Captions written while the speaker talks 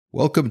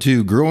Welcome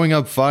to Growing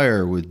Up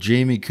Fire with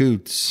Jamie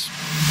Coots.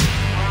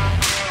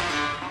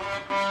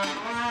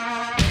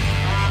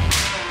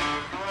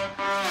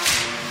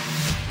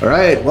 All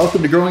right,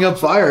 welcome to Growing Up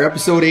Fire,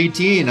 episode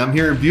 18. I'm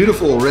here in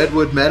beautiful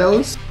Redwood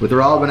Meadows with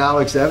Rob and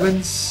Alex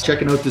Evans,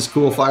 checking out this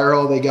cool fire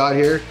hall they got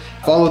here.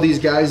 Follow these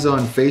guys on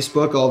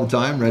Facebook all the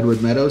time,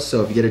 Redwood Meadows,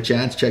 so if you get a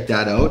chance, check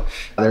that out.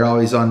 They're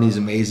always on these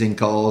amazing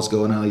calls,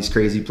 going on these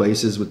crazy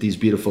places with these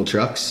beautiful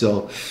trucks,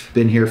 so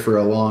been here for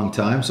a long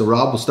time. So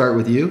Rob, we'll start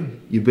with you.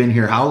 You've been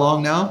here how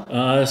long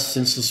now?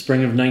 Since the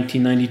spring of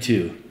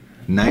 1992.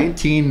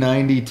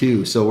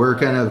 1992, so we're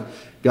kind of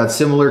got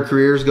similar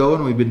careers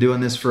going. We've been doing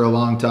this for a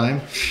long time.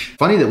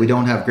 Funny that we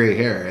don't have gray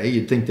hair, eh?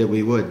 You'd think that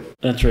we would.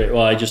 That's right.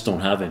 Well, I just don't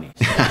have any.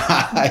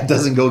 It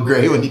doesn't go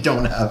gray when you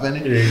don't have any.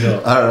 There you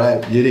go. All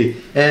right,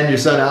 beauty. And your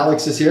son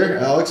Alex is here.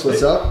 Alex,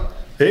 what's up?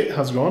 Hey,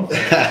 how's it going?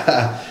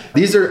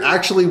 These are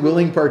actually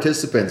willing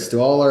participants. To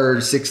all our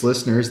 6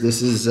 listeners,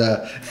 this is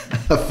a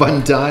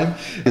fun time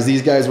because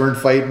these guys weren't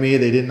fighting me.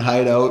 They didn't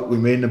hide out. We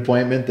made an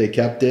appointment. They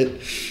kept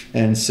it.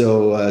 And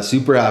so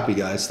super happy,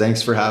 guys.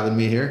 Thanks for having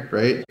me here,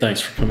 right?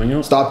 Thanks for coming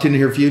out. Stopped in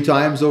here a few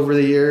times over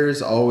the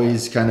years.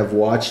 Always kind of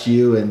watched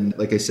you. And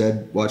like I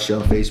said, watched you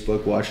on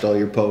Facebook, watched all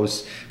your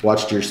posts,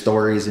 watched your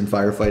stories in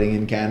firefighting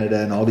in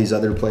Canada and all these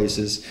other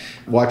places.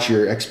 Watch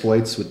your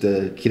exploits with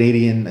the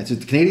Canadian, is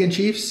it the Canadian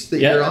Chiefs that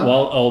you're on?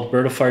 Well,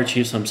 Alberta Fire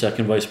Chiefs, I'm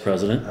second vice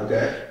president.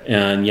 Okay.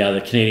 And yeah,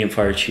 the Canadian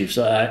Fire Chiefs,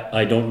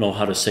 I don't know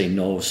how to say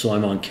no, so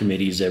I'm on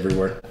committees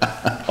everywhere.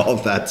 All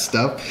that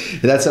stuff.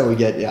 That's how we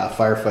get,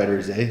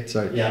 firefighters, eh?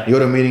 Sorry. Yeah. You go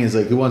to a meeting, it's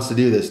like, who wants to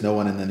do this? No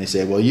one. And then they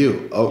say, well,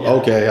 you. Oh, yeah.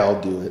 Okay, I'll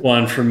do it. Well,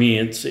 and for me,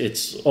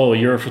 it's oh,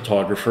 you're a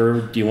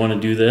photographer. Do you want to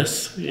do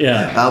this?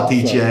 Yeah. I'll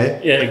teach you, eh?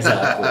 Yeah,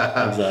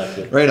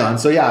 exactly. Right on.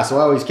 So I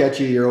always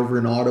catch you. You're over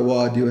in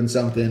Ottawa doing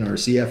something, or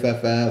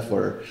CFFF,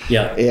 or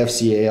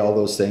AFCA, all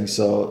those things.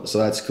 So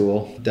that's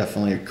cool.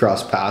 Definitely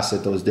cross paths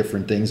at those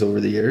different things over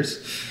the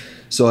years.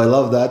 So I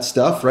love that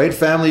stuff, right?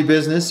 Family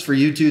business for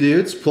you two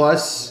dudes,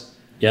 plus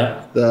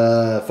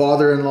the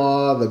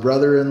father-in-law, the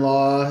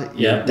brother-in-law,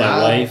 your dad,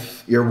 my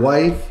wife. Your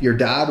wife, your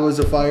dad was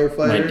a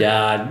firefighter. My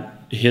dad,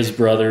 his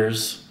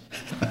brothers.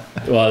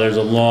 Well, there's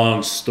a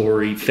long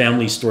story,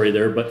 family story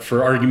there, but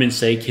for argument's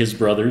sake, his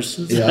brothers.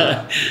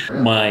 Yeah.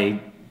 My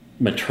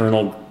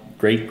maternal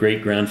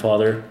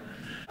great-great-grandfather.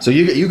 So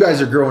you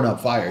guys are growing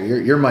up fire.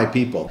 You're my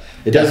people.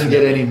 It doesn't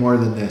get any more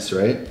than this,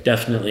 right?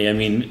 Definitely. I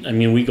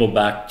mean, we go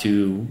back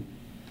to,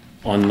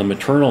 on the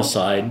maternal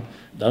side,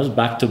 that was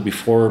back to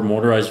before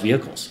motorized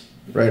vehicles.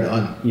 Right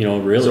on.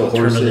 Really, so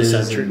turn of the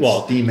century.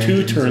 Well,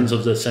 2 turns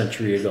of the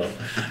century ago.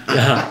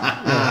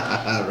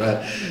 Yeah.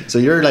 Right. So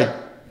you're like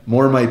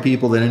more my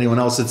people than anyone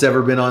else that's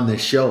ever been on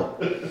this show.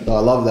 So I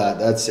love that.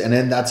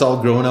 That's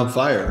all growing up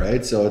fire,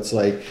 right? So it's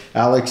like,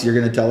 Alex, you're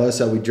going to tell us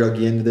how we drug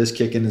you into this,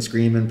 kicking and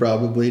screaming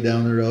probably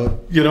down the road.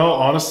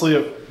 Honestly,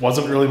 it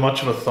wasn't really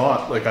much of a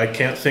thought. Like, I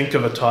can't think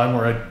of a time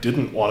where I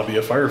didn't want to be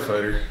a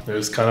firefighter. It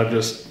was kind of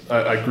just,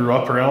 I grew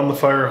up around the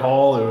fire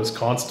hall. It was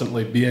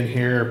constantly being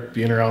here,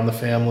 being around the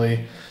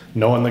family,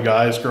 knowing the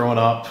guys growing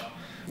up.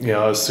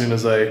 As soon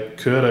as I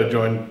could, I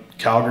joined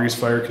Calgary's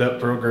fire cadet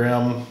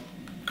program,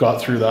 got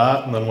through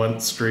that, and then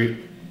went straight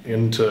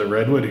into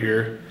Redwood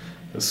here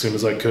as soon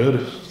as I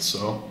could.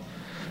 So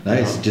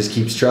nice. It just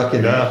keeps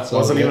trucking. Yeah, it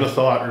wasn't even a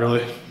thought,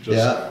 really.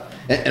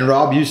 And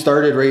Rob, you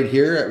started right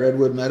here at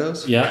Redwood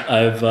Meadows? Yeah,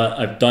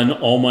 I've done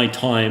all my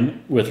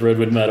time with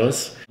Redwood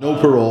Meadows. No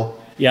parole.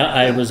 Yeah,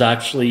 I was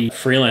actually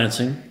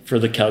freelancing for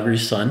the Calgary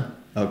Sun.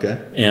 Okay.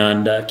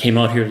 And came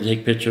out here to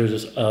take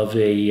pictures of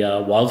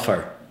a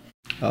wildfire.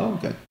 Oh,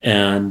 okay.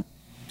 And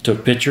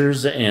took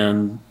pictures,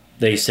 and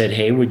they said,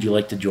 hey, would you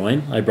like to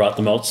join? I brought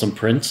them out some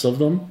prints of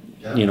them,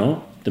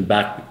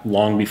 back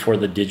long before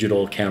the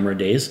digital camera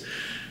days.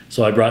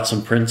 So I brought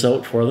some prints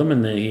out for them,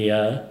 and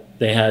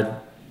they had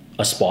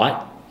a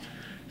spot.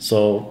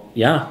 So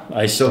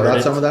I started. Still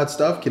got some of that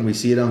stuff? Can we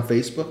see it on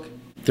Facebook?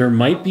 There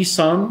might be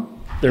some.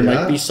 There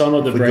might be some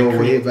of the Bright Creek.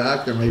 Way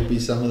back, there might be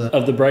some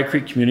of the Bright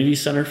Creek Community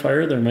Center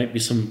fire. There might be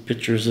some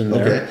pictures in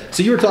there. Okay.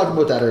 So you were talking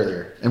about that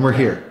earlier, and we're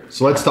here.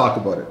 So let's talk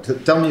about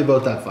it. Tell me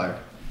about that fire.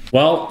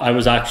 Well, I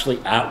was actually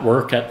at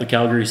work at the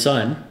Calgary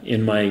Sun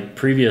in my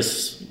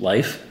previous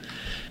life.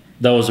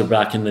 Those are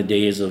back in the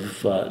days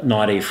of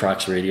not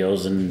AFRAX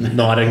radios and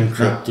not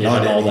encrypted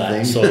not and all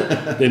anything.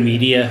 that. So the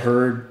media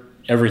heard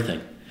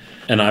everything.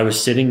 And I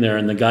was sitting there,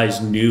 and the guys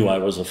knew I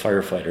was a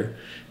firefighter,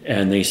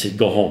 and they said,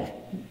 go home.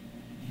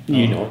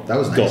 That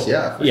was nice. Go.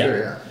 Yeah, for sure,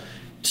 yeah.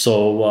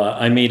 So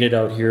I made it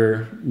out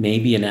here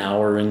maybe an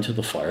hour into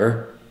the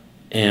fire,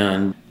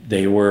 and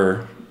they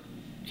were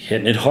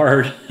hitting it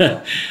hard.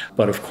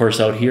 But of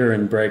course, out here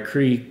in Bright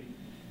Creek,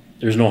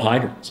 there's no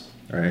hydrants.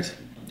 Right.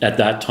 At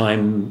that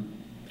time,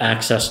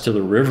 access to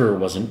the river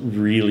wasn't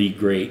really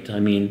great.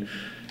 I mean,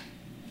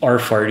 our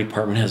fire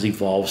department has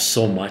evolved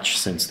so much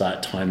since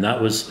that time.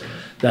 That was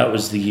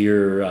the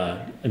year,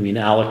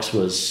 Alex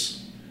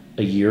was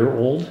a year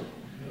old.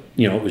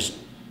 It was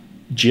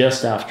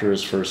just after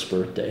his first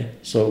birthday.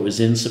 So it was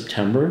in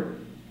September,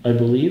 I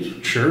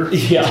believe. Sure.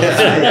 Yeah.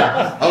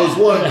 Yeah, I was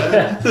one.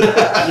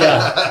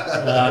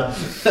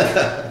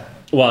 Yeah.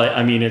 Well,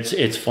 I mean,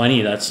 it's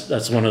funny.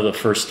 That's one of the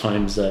first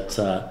times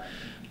that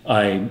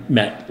I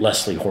met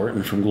Leslie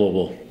Horton from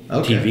Global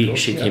TV. Cool.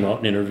 She came out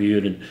and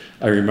interviewed, and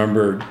I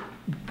remember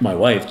my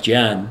wife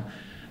Jen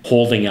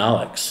holding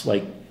Alex.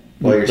 Like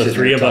the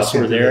three of us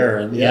were there,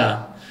 and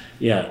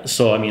yeah.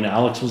 So I mean,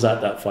 Alex was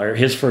at that fire.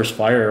 His first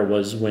fire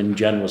was when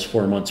Jen was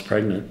 4 months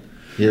pregnant.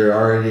 You're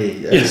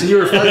already. So you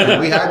were fighting.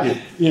 We had you.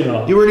 You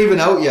know, you weren't even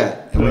out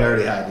yet, and we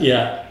already had you.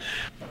 Yeah.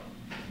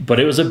 But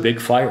it was a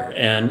big fire,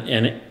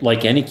 and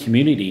like any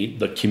community,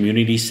 the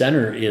community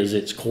center is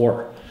its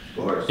core,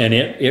 Of course. and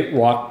it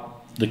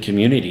rocked the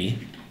community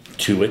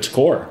to its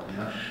core.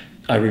 Yeah.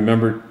 I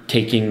remember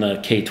taking the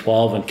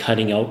K-12 and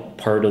cutting out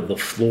part of the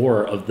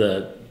floor of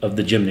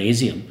the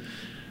gymnasium,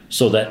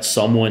 so that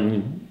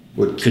someone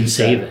could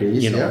save it.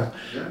 Piece, you know,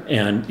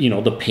 and you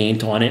know the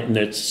paint on it, and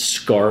it's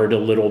scarred a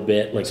little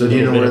bit. Like so, do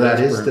you know where that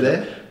is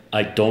today?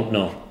 I don't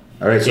know.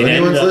 All right, so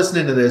anyone's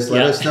listening to this,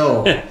 let us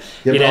know. It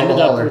ended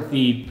up with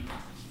the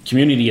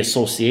community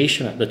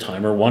association at the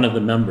time, or one of the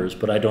members,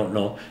 but I don't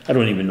know. I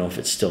don't even know if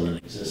it's still in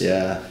existence.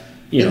 Yeah.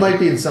 It might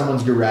be in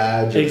someone's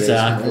garage.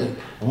 Exactly. Basement.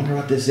 I wonder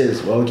what this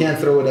is. Well, we can't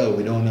throw it out.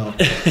 We don't know.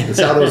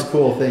 That's how those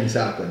cool things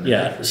happen.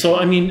 Yeah. Right? So,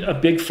 I mean, a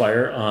big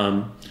fire,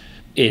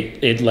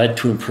 it led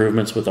to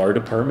improvements with our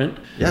department.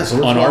 Yeah,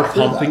 so on our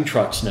pumping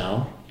trucks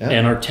now,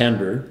 and our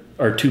tender,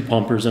 our 2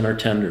 pumpers and our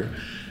tender.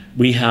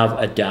 We have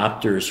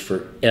adapters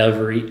for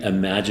every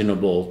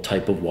imaginable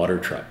type of water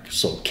truck.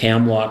 So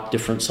cam lock,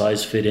 different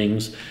size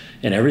fittings,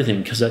 and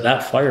everything. Because at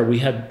that fire, we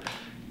had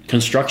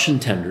construction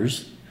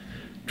tenders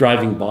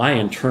driving by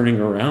and turning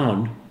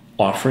around,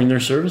 offering their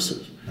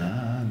services.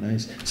 Ah,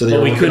 nice. So they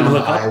were couldn't on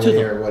hook the up to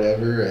them or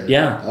whatever. And,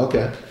 yeah.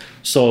 Okay.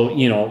 So,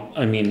 you know,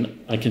 I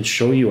mean, I can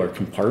show you our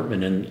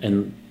compartment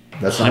and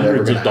That's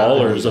hundreds of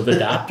dollars of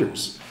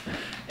adapters.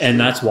 And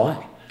that's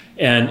why.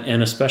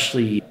 And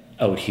especially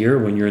out here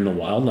when you're in the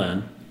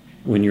wildland,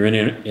 when you're in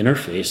an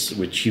interface,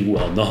 which you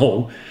well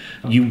know,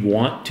 you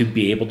want to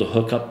be able to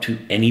hook up to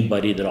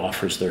anybody that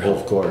offers their help.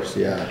 Of course,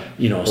 yeah.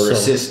 You know, or a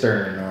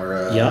cistern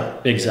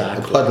or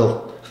exactly. a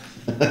puddle.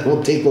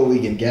 We'll take what we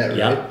can get,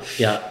 right?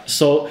 Yeah.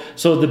 So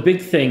the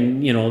big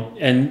thing, you know,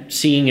 and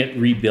seeing it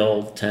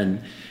rebuilt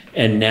and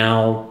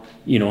now,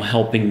 you know,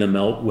 helping them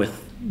out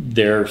with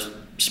their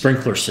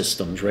sprinkler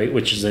systems, right,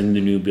 which is in the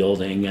new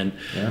building. And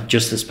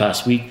just this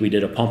past week we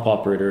did a pump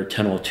operator, a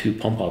 1002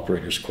 pump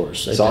operators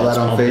course. Saw that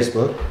on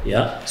Facebook.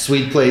 Yeah.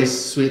 Sweet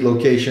place, sweet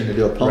location to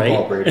do a pump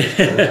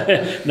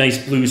operator.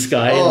 Nice blue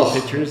sky in the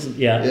pictures.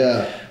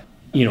 Yeah.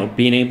 You know,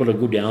 being able to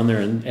go down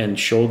there and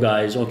show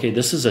guys, okay,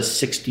 this is a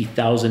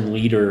 60,000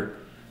 liter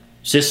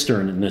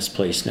cistern in this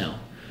place now.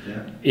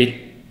 Yeah.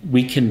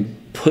 We can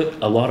put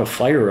a lot of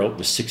fire out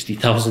with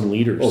 60,000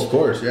 liters. Oh, of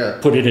course, yeah.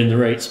 Put it in the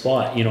right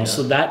spot, you know.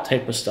 So that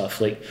type of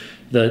stuff, like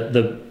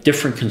the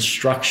different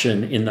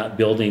construction in that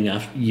building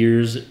after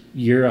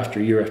year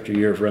after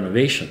year of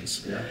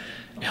renovations,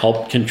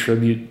 helped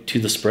contribute to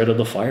the spread of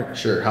the fire.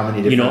 Sure. How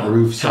many different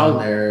roofs on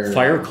there?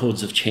 Fire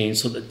codes have changed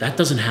so that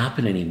doesn't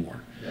happen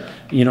anymore. Yeah.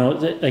 You know,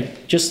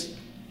 like just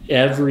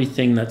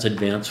everything that's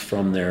advanced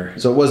from there.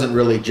 So it wasn't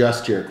really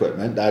just your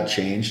equipment that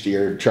changed.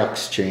 Your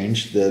trucks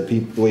changed.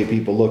 The way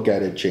people look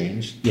at it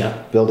changed.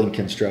 Yeah. Building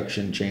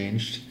construction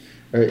changed.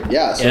 Right.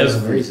 Yeah. So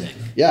everything.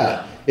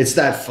 Yeah. It's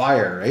that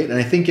fire, right? And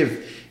I think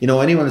if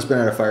anyone that's been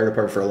at a fire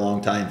department for a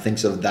long time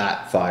thinks of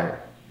that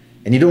fire,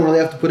 and you don't really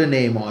have to put a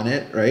name on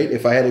it, right?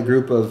 If I had a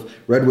group of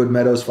Redwood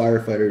Meadows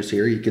firefighters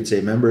here, you could say,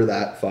 remember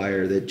that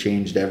fire that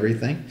changed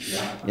everything?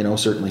 Yeah. You know,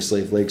 certainly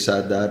Slave Lakes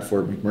had that,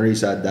 Fort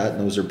McMurray's had that, and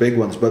those are big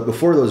ones. But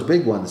before those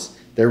big ones,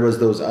 there was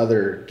those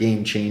other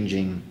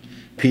game-changing,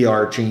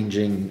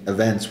 PR-changing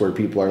events where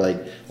people are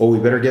like, oh, we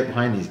better get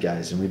behind these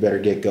guys, and we better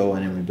get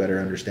going, and we better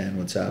understand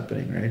what's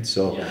happening, right?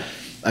 So,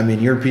 I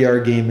mean, your PR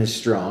game is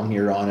strong.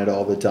 You're on it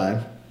all the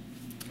time.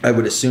 I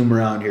would assume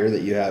around here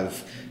that you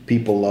have...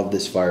 people love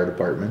this fire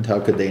department. How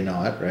could they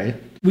not, right?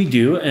 We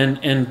do, and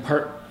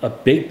a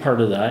big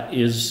part of that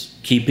is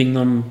keeping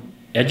them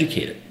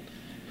educated.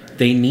 Right.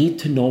 They need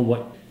to know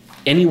what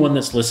anyone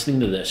that's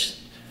listening to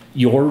this,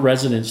 your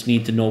residents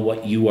need to know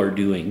what you are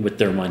doing with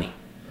their money.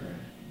 Right.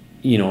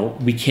 You know,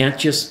 we can't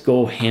just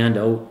go hand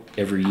out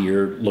every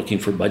year looking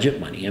for budget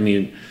money. I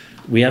mean,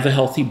 we have a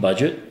healthy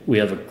budget, we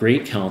have a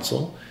great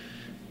council,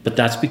 but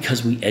that's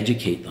because we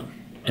educate them.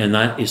 And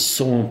that is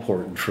so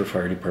important for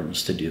fire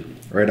departments to do.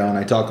 Right on.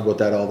 I talk about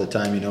that all the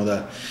time. You know,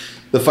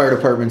 the fire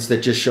departments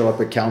that just show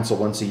up at council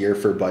once a year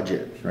for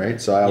budget,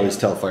 right? So I always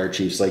tell fire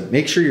chiefs, like,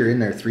 make sure you're in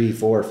there 3,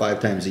 4, 5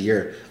 times a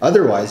year.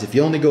 Otherwise, if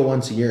you only go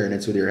once a year and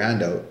it's with your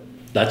handout,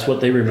 that's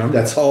what they remember.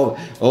 That's all.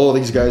 Oh,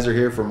 these guys are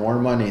here for more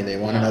money. They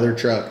want another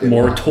truck.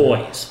 More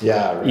toys.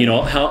 Yeah. Right. You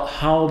know,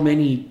 how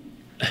many...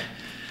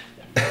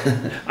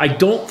 I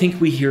don't think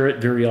we hear it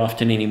very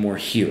often anymore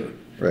here.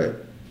 Right.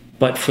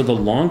 But for the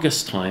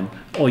longest time,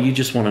 oh, you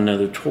just want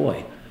another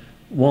toy.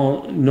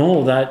 Well,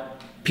 no, that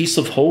piece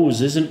of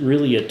hose isn't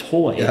really a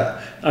toy.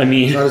 Yeah. I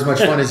mean... it's not as much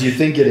fun as you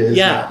think it is.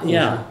 Yeah.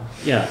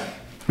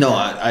 No,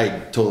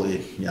 I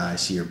totally, I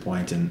see your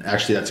point. And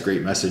actually, that's a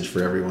great message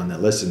for everyone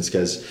that listens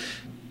because,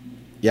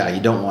 you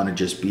don't want to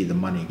just be the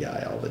money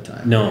guy all the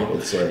time. No. Right?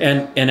 It's like,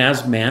 and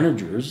as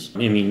managers, I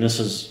mean,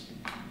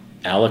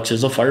 Alex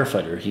is a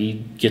firefighter.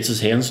 He gets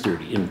his hands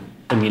dirty. And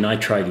I mean, I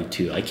try to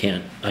too. I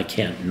can't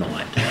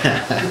not.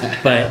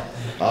 But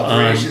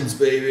operations,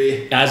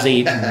 baby. As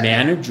a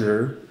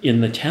manager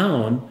in the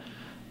town,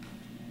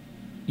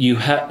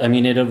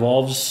 it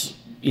evolves,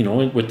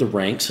 with the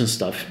ranks and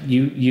stuff.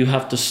 You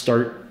have to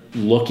start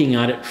looking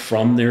at it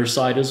from their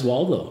side as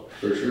well, though.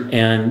 For sure.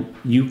 And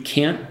you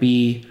can't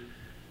be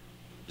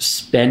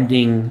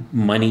spending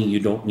money you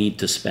don't need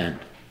to spend.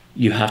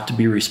 You have to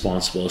be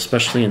responsible,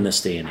 especially in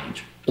this day and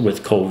age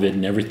with COVID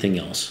and everything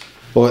else.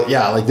 Well,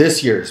 like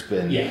this year's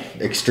been Yeah.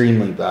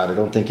 extremely bad. I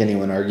don't think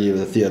anyone argue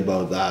with you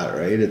about that,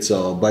 right? It's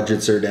all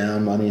budgets are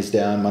down, money's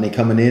down, money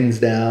coming in's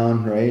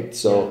down, right?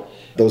 So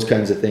those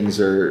kinds of things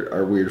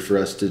are weird for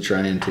us to try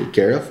and take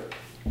care of.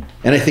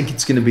 And I think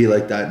it's going to be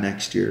like that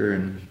next year.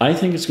 And I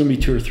think it's going to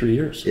be 2 or 3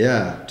 years.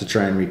 yeah, to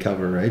try and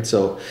recover, right?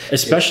 So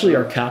especially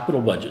our capital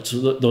budgets,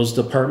 those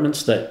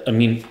departments that,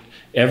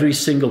 every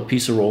single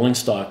piece of rolling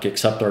stock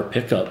except our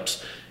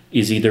pickups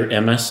is either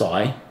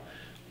MSI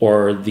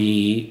or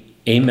the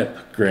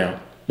AMIP grant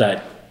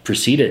that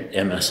preceded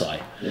MSI.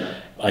 Yeah.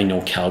 I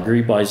know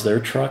Calgary buys their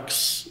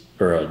trucks,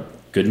 or a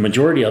good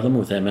majority of them,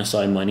 with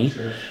MSI money.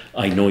 Sure.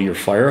 I know your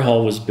fire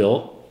hall was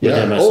built with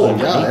MSI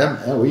money.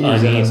 Yeah, we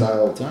use MSI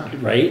all the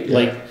time. Right?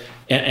 Yeah.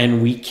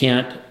 And we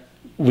can't,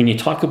 when you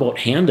talk about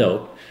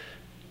handout,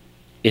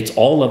 it's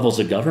all levels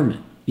of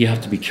government you have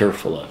to be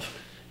careful of,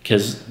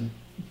 because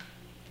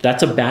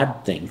that's a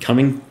bad thing.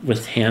 Coming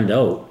with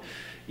handout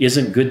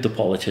isn't good to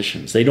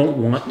politicians. They don't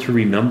want to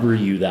remember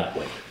you that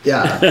way.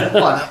 Yeah,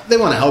 well, they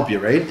want to help you,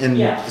 right? And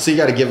Yeah. so you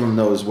got to give them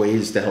those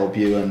ways to help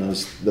you and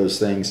those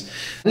things.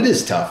 It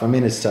is tough.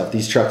 It's tough.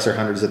 These trucks are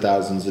hundreds of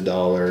thousands of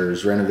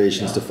dollars.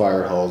 Renovations to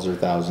fire halls are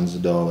thousands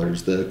of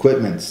dollars. The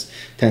equipment's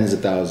tens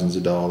of thousands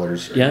of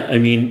dollars. Right?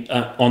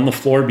 Yeah, on the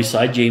floor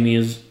beside Jamie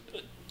is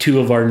 2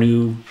 of our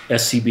new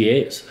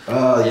SCBAs.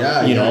 Oh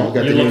yeah, You got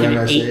you're the new looking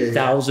at MSA.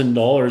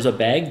 $8,000 a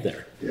bag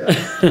there.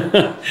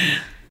 Yeah.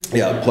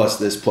 Yeah, plus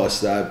this,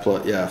 plus that,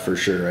 for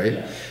sure,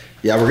 right?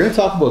 Yeah, we're gonna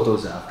talk about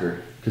those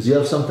after, because you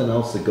have something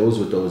else that goes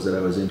with those that I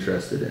was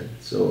interested in.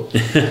 So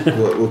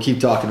we'll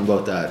keep talking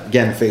about that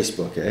again.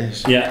 Facebook, eh?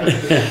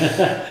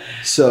 Yeah.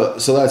 So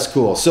that's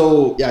cool.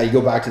 So yeah, you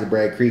go back to the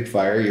Bragg Creek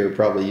fire. You're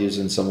probably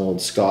using some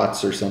old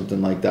Scots or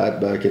something like that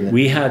back in the.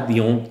 We had the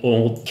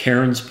old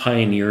Karen's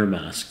Pioneer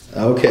mask.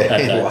 Okay.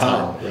 At that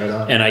Wow. time. Right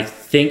on. And I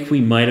think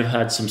we might have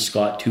had some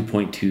Scott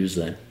 2.2s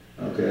then.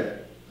 Okay.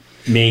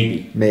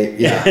 Maybe.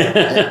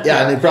 Yeah,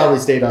 yeah, and they probably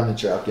stayed on the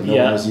truck, and no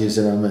Yeah. one was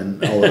using them,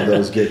 and all of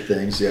those good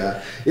things.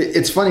 Yeah,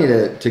 it's funny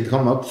to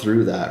come up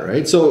through that,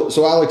 right? So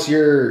Alex,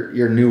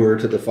 you're newer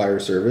to the fire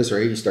service,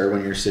 right? You started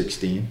when you're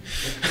 16,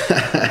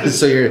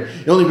 so you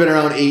only been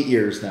around 8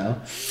 years now.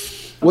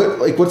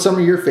 What's some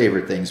of your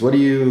favorite things? What do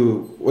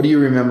you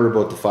remember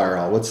about the fire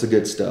hall? What's the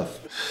good stuff?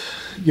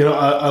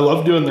 I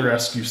love doing the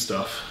rescue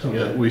stuff. Okay.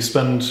 Yeah, we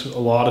spend a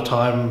lot of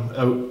time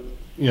out,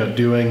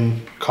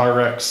 doing car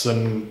wrecks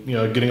and,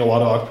 getting a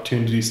lot of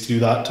opportunities to do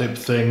that type of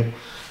thing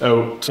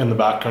out in the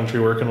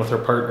backcountry, working with our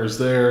partners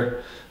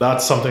there.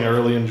 That's something I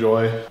really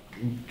enjoy.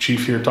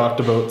 Chief here talked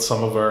about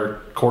some of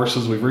our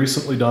courses we've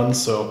recently done.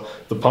 So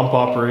the pump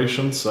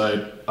operations,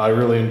 I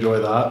really enjoy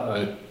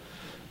that.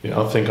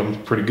 I think I'm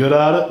pretty good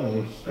at it,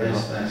 and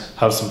Nice.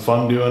 have some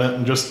fun doing it,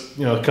 and just,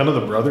 kind of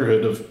the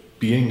brotherhood of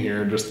being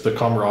here, just the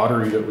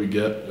camaraderie that we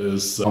get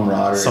is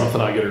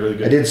something I get really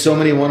good. I did so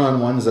many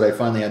one-on-ones that I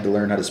finally had to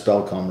learn how to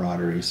spell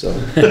camaraderie. So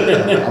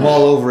I'm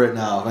all over it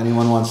now. If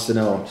anyone wants to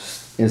know,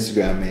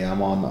 Instagram me.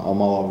 I'm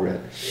all over it.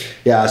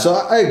 Yeah, so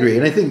I agree,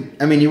 and I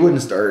think you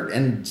wouldn't start,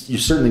 and you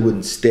certainly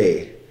wouldn't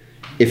stay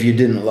if you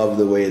didn't love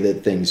the way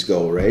that things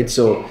go, right?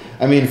 So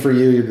for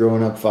you, you're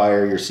growing up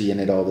fire, you're seeing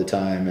it all the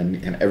time,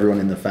 and everyone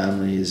in the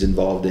family is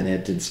involved in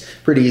it. It's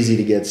pretty easy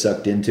to get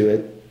sucked into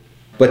it.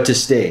 But to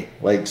stay,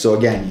 so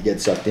again, you get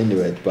sucked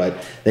into it, but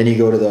then you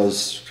go to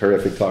those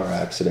horrific car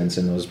accidents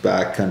and those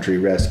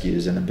backcountry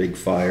rescues and a big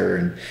fire,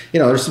 and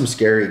there's some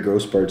scary,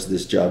 gross parts of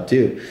this job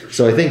too.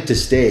 So I think to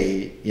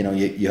stay,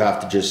 you have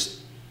to just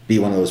be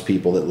one of those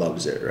people that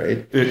loves it,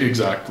 right?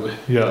 Exactly.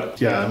 Yeah.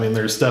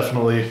 There's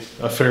definitely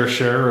a fair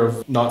share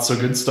of not so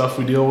good stuff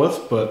we deal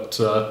with, but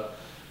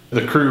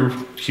the crew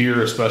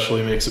here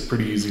especially makes it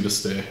pretty easy to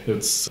stay.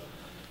 It's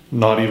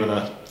not even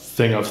a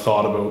thing I've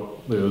thought about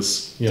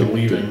is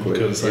leaving,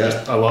 because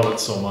I love it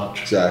so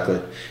much. Exactly.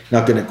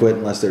 Not going to quit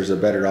unless there's a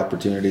better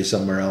opportunity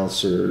somewhere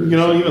else, or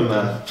even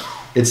then.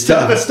 It's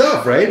tough. It's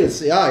tough, right?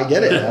 I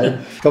get it.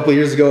 A couple of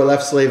years ago, I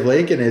left Slave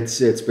Lake, and it's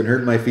been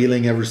hurting my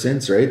feeling ever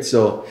since, right?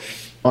 So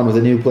on with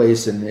a new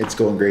place, and it's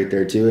going great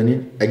there too. And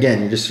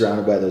you're just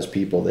surrounded by those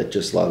people that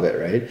just love it,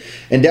 right?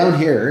 And down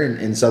here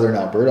in southern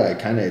Alberta,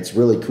 it's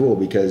really cool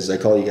because I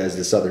call you guys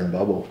the Southern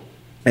Bubble.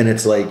 And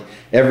it's like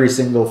every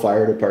single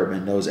fire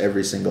department knows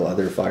every single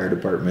other fire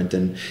department.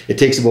 And it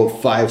takes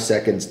about 5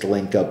 seconds to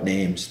link up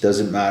names.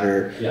 Doesn't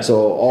matter. Yeah.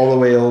 So all the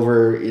way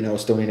over,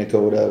 Stony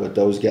Nakota with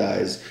those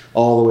guys,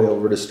 all the way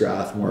over to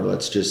Strathmore,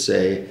 let's just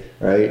say,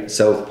 right?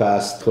 South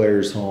past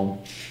Claire's home.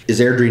 Is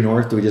Airdrie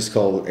North? Do we just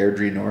call it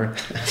Airdrie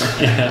North?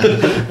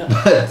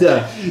 But,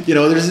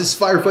 there's just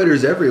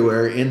firefighters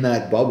everywhere in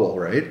that bubble,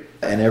 right?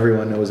 And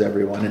everyone knows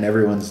everyone, and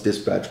everyone's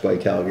dispatched by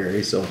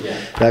Calgary. So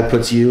that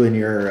puts you in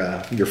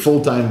your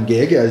full-time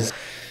gig as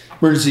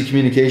emergency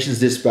communications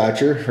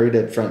dispatcher right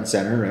at front and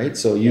center, right?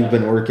 So you've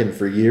been working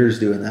for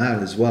years doing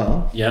that as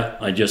well. Yeah,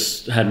 I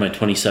just had my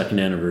 22nd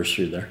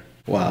anniversary there.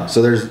 Wow.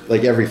 So there's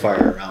like every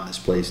fire around this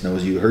place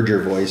knows you. Heard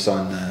your voice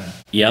on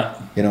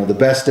the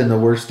best and the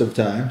worst of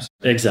times.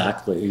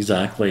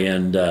 Exactly.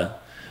 And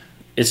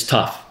it's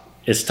tough.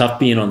 It's tough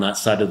being on that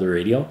side of the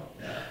radio.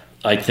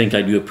 I think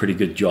I do a pretty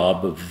good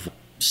job of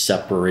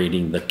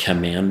separating the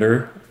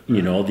commander,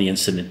 the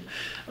incident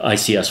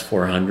ICS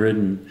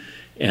 400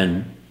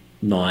 and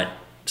not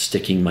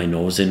sticking my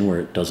nose in where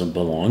it doesn't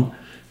belong,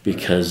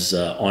 because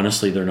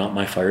honestly, they're not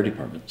my fire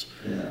departments.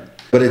 Yeah.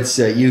 But it's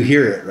you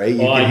hear it, right? You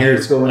can hear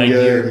it's going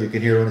good. You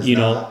can hear when it's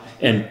not.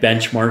 And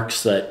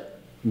benchmarks that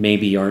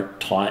maybe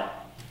aren't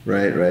taught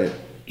right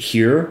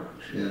here.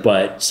 Yeah.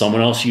 But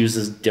someone else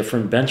uses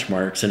different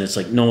benchmarks, and it's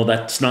like, no,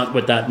 that's not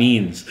what that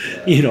means,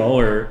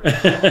 or...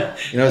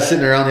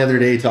 sitting around the other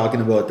day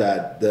talking about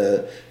that,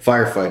 the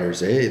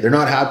firefighters, they're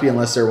not happy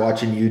unless they're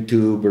watching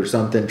YouTube or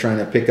something, trying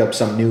to pick up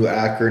some new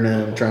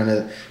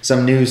acronym,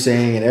 some new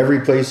saying in every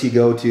place you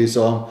go to.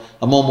 So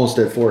I'm almost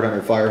at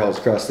 400 fire halls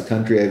across the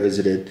country I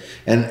visited,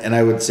 and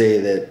I would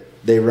say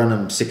that they run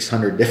them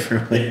 600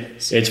 different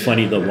ways. It's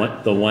funny,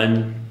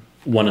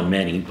 one of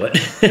many, but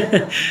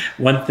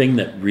one thing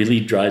that really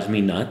drives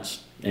me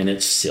nuts, and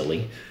it's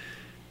silly,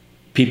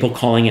 people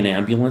calling an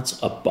ambulance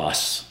a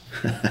bus.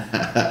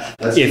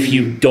 If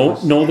you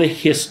don't know the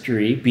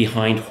history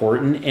behind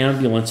Horton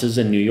ambulances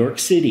in New York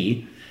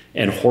City,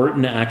 and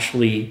Horton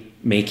actually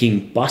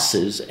making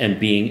buses and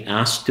being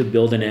asked to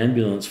build an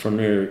ambulance from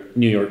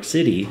New York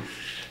City,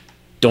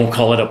 don't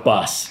call it a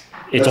bus.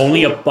 It's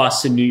only a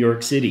bus in New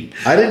York City.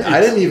 I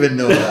didn't even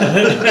know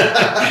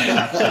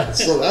that.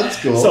 So that's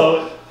cool.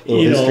 So,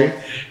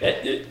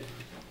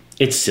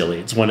 it's silly.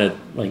 It's one of,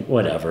 like,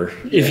 whatever.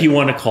 If you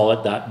want to call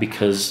it that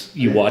because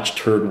you watch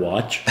Turd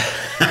Watch,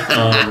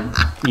 whatever.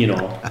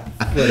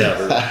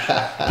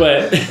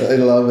 But I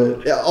love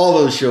it. Yeah, all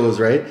those shows,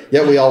 right?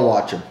 Yeah, we all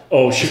watch them.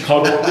 Oh,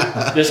 Chicago.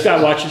 This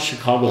guy watches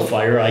Chicago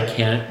Fire. I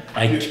can't.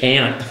 I'm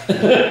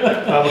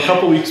a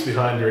couple weeks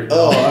behind right now.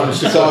 Oh, I'm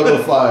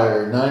Chicago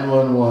Fire,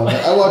 911.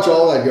 I watch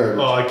all that garbage.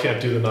 Oh, I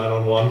can't do the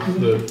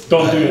 911.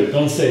 Don't do it.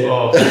 Don't say it.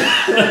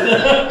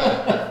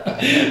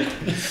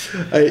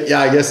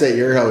 I guess at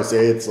your house,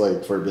 it's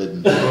like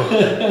forbidden.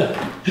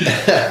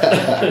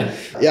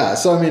 Yeah,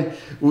 so I mean,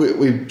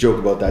 we joke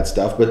about that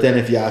stuff, but then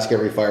if you ask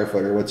every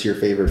firefighter, what's your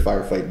favorite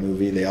firefight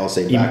movie? They all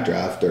say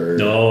Backdraft or...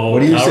 No,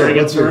 what do you Towering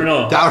say?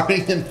 Inferno.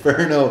 Towering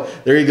Inferno.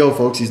 There you go,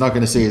 folks. He's not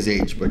going to say his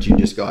age, but you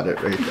just got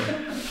it right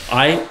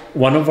there.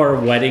 One of our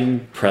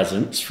wedding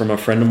presents from a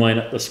friend of mine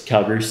at the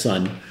Calgary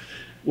Sun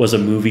was a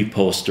movie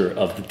poster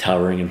of the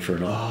Towering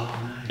Inferno. Oh,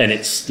 nice. And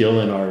it's still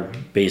in our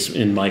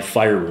basement, in my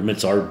fire room.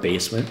 It's our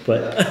basement,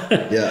 but...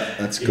 Yeah,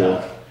 that's cool.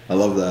 Yeah. I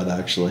love that,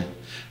 actually.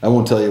 I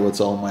won't tell you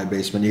what's all in my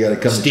basement. You got to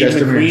come to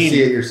Chestermere and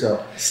see it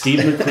yourself. Steve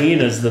McQueen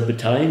as the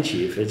battalion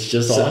chief. It's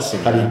just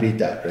awesome. How do you beat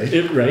that,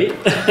 right? Right?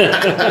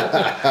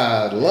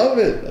 I love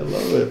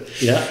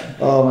it. Yeah.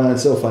 Oh, man,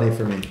 it's so funny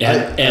for me.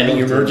 And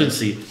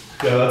Emergency.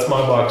 Yeah, that's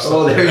my box.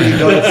 Oh, there you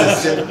go.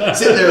 It's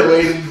sitting there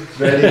waiting,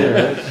 ready.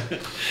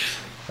 Right?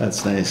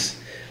 That's nice.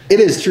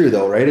 It is true,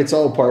 though, right? It's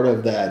all part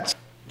of that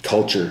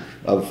culture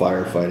of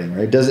firefighting,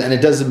 right?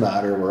 It doesn't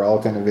matter. We're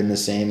all kind of in the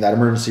same, that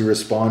emergency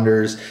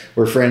responders,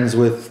 we're friends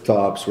with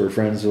cops, we're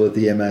friends with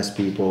EMS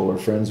people, we're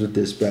friends with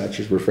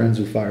dispatchers, we're friends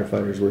with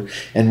firefighters, we're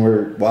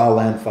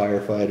wildland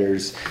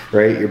firefighters,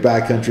 right? Your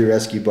backcountry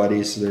rescue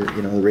buddies, so they're,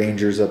 the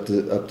rangers up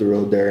the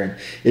road there, and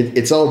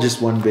it's all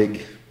just one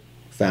big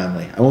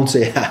family. I won't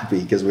say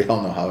happy because we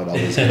all know how it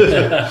always is,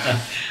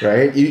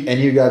 right?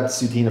 You got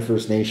Tsuut'ina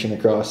First Nation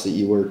across that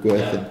you work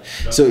with, and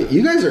so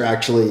you guys are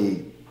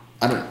actually,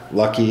 I don't know,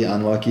 lucky,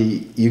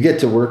 unlucky. You get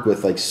to work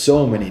with like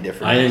so many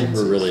different. I think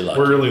we're really lucky.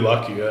 We're really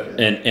lucky, yeah.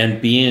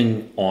 And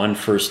being on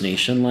First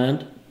Nation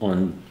land,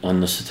 on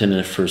the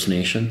Tsuut'ina First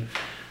Nation,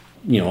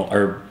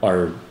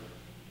 our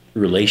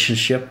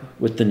relationship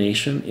with the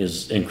nation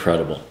is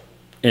incredible,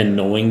 and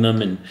knowing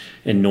them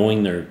and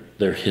knowing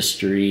their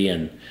history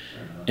and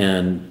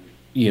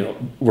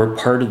we're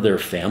part of their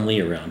family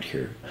around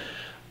here.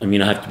 I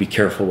mean, I have to be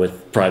careful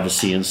with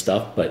privacy and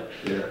stuff, but.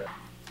 Yeah.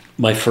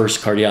 My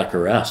first cardiac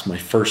arrest, my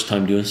first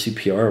time doing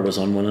CPR was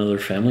on one of their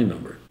family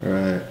members.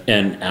 Right.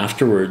 And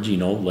afterwards,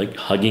 like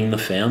hugging the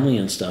family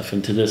and stuff.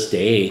 And to this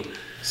day,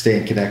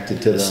 staying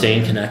connected to them.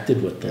 Staying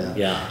connected with them.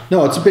 Yeah.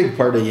 No, it's a big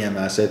part of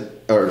EMS,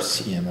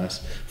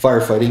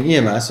 firefighting,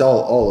 EMS,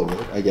 all of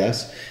it, I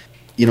guess.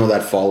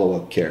 That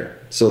follow-up care.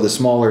 So the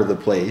smaller the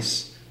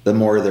place, the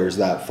more there's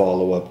that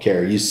follow-up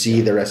care. You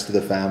see the rest of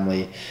the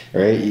family,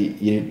 right?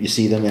 You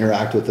see them,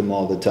 interact with them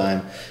all the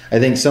time. I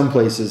think some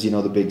places,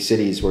 the big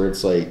cities where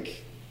it's like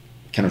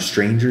kind of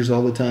strangers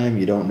all the time.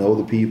 You don't know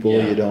the people.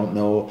 You don't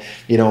know,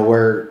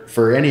 where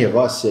for any of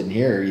us sitting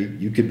here,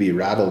 you could be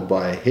rattled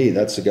by, hey,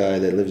 that's the guy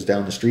that lives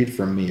down the street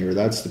from me, or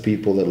that's the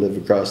people that live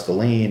across the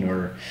lane,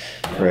 or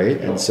right.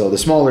 And so the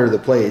smaller the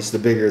place, the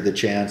bigger the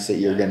chance that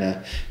you're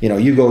gonna,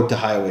 you go to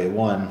Highway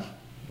 1,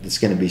 it's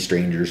going to be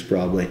strangers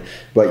probably,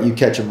 but you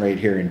catch them right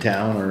here in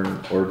town,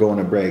 or going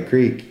to Bragg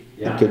Creek,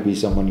 it could be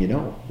someone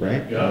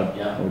right?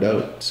 No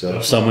doubt. So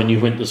someone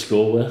you went to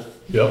school with.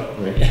 Yep.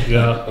 Right.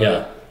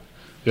 Yeah.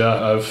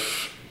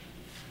 I've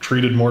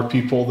treated more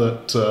people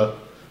that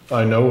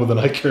I know than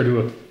I care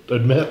to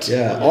admit.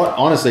 Yeah,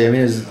 honestly, I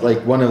mean, it's like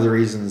one of the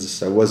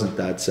reasons I wasn't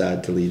that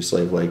sad to leave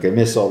Slave Lake. I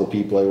miss all the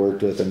people I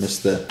worked with. I miss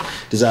the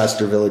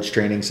Disaster Village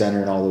Training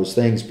Center and all those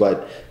things,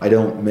 but I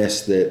don't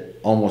miss that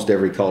almost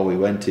every call we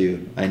went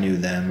to, I knew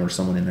them or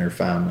someone in their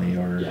family,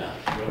 or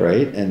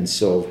right. And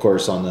so, of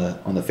course, on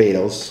the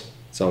fatals,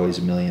 it's always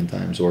a million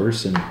times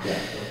worse.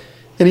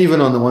 And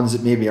even on the ones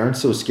that maybe aren't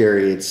so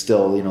scary, it's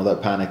still,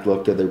 that panic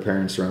look at their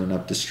parents running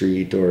up the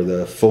street, or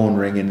the phone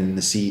ringing in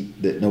the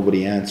seat that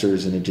nobody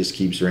answers, and it just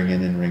keeps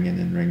ringing and ringing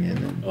and ringing.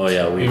 And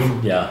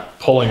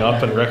pulling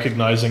up and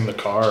recognizing the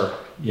car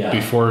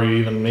before you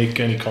even make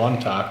any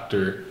contact,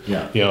 or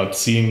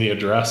seeing the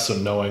address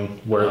and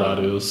knowing where that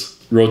is.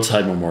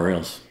 Roadside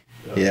memorials.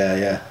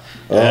 Yeah.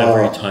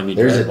 Every time you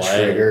there's drive a by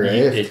trigger.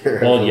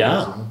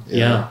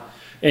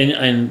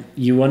 And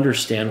you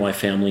understand why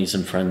families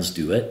and friends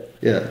do it.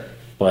 Yeah.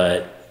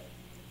 But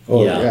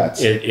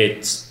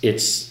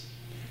it's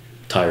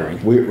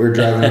tiring. We're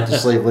driving up to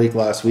Slave Lake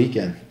last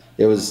weekend.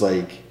 It was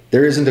like,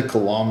 there isn't a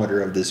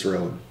kilometer of this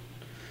road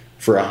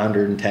for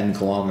 110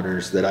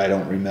 kilometers that I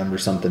don't remember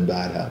something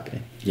bad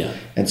happening. Yeah.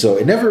 And so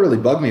it never really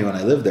bugged me when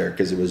I lived there,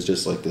 because it was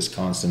just like this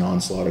constant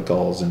onslaught of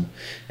calls, and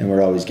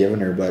we're always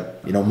giving her.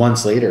 But,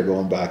 months later,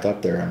 going back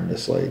up there, I'm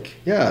just like,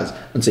 I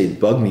wouldn't say it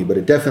bugged me, but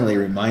it definitely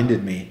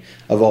reminded me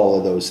of all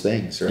of those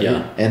things, right?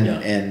 Yeah.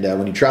 And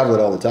when you travel it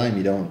all the time,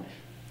 you don't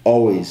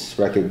always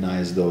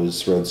recognize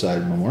those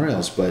roadside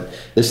memorials. But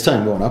this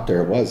time going up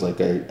there, it was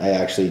like I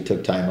actually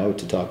took time out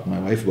to talk to my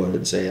wife about it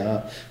and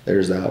say,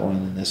 there's that one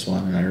and this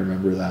one, and I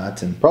remember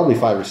that, and probably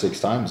 5 or 6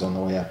 times on the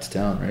way up to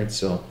town, right?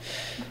 So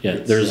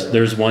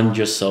there's one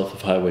just south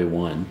of Highway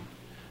 1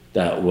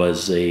 that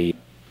was a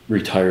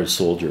retired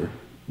soldier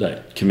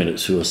that committed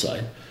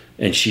suicide,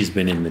 and she's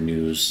been in the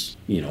news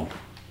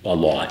a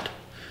lot,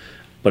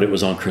 but it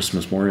was on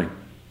Christmas morning.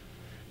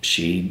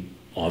 She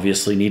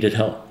obviously needed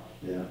help.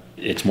 Yeah.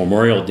 It's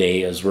Memorial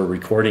Day as we're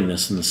recording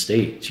this in the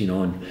States,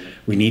 and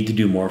we need to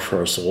do more for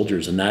our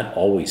soldiers, and that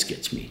always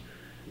gets me.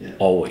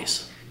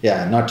 Always.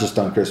 Yeah, not just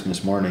on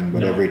Christmas morning,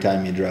 but every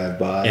time you drive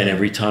by. And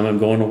every time I'm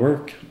going to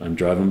work, I'm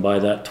driving by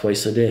that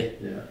twice a day.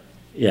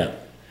 Yeah.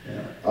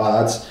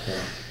 Oh, that's...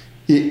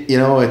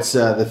 it's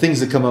the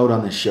things that come out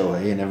on this show.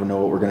 You never know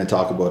what we're going to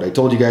talk about. I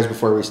told you guys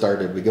before we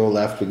started, we go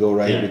left, we go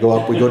right, we go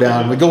up, we go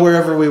down, we go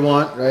wherever we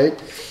want, right?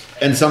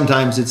 And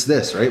sometimes it's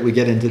this, right? We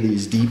get into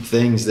these deep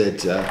things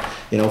that,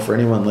 for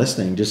anyone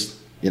listening, just,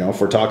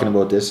 if we're talking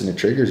about this and it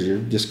triggers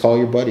you, just call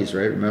your buddies,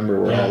 right?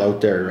 Remember, we're all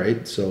out there,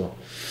 right? So,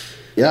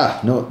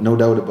 no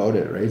doubt about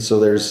it, right? So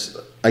there's,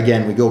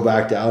 again, we go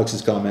back to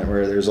Alex's comment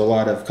where there's a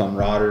lot of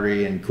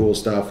camaraderie and cool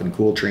stuff and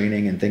cool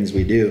training and things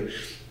we do.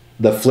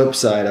 The flip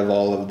side of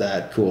all of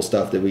that cool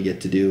stuff that we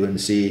get to do and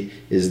see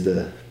is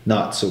the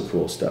not so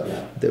cool stuff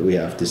that we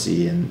have to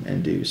see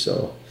and do.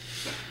 So,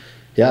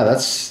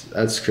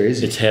 that's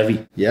crazy. It's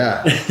heavy.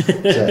 Yeah.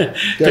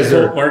 Guys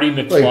are Marty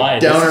McFly.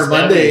 Like Downer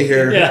Monday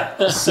here.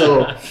 Yeah.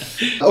 So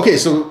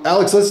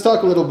Alex, let's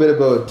talk a little bit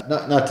about,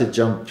 not to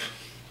jump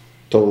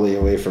totally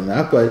away from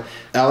that, but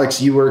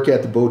Alex, you work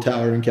at the Bow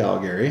Tower in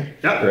Calgary,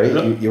 right?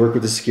 Yeah. You work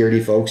with the security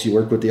folks, you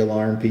work with the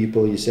alarm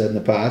people, you said in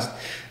the past.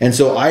 And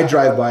so I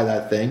drive by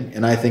that thing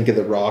and I think of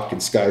the rock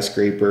and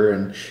skyscraper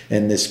and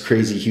this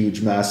crazy,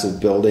 huge, massive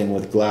building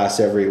with glass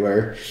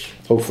everywhere.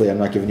 Hopefully I'm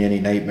not giving you any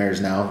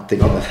nightmares now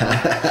thinking of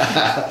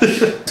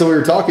that. So we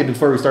were talking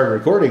before we started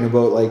recording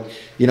about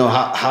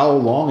how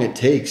long it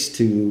takes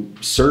to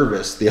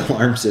service the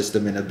alarm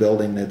system in a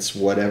building that's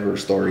whatever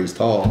stories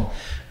tall,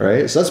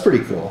 right? So that's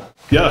pretty cool.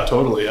 Yeah,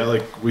 totally.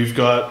 We've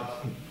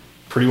got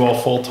pretty well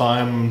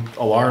full-time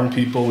alarm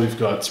people. We've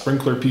got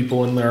sprinkler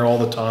people in there all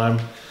the time,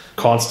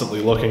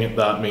 constantly looking at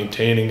that,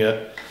 maintaining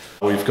it.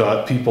 We've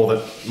got people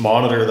that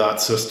monitor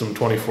that system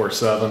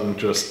 24/7,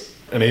 just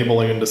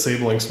enabling and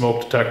disabling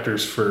smoke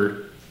detectors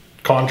for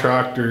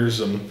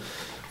contractors and,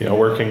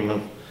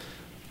 working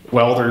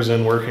welders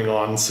in working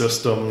on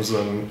systems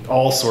and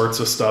all sorts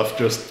of stuff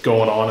just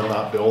going on in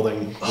that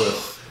building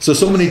with.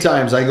 So many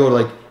times I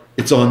go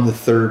it's on the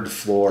 3rd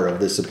floor of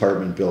this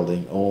apartment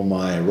building. Oh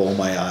my, roll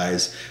my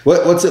eyes.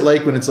 What's it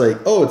like when it's like,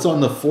 oh, it's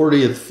on the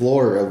 40th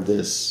floor of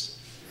this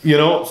You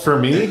know, for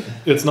me,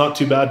 it's not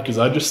too bad because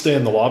I just stay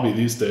in the lobby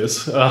these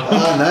days.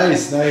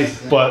 Nice.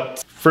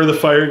 But for the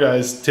fire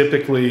guys,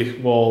 typically,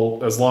 well,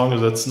 as long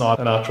as it's not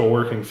an actual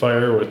working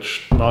fire,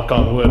 which, knock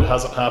on wood,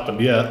 hasn't happened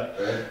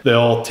yet,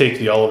 they'll take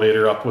the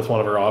elevator up with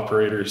one of our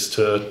operators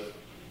to,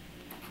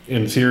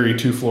 in theory,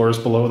 2 floors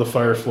below the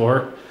fire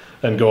floor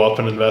and go up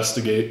and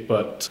investigate.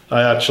 But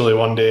I actually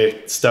one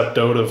day stepped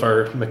out of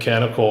our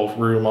mechanical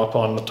room up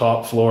on the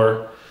top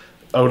floor,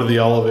 out of the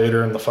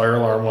elevator, and the fire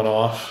alarm went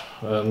off,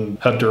 and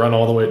had to run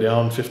all the way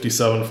down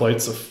 57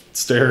 flights of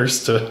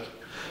stairs to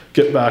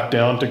get back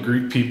down to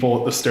greet people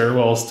at the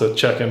stairwells to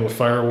check in with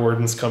fire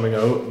wardens coming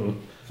out. And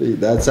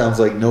That sounds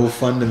like no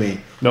fun to me.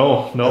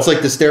 no. It's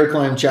like the stair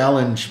climb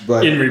challenge,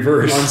 but In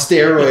reverse. on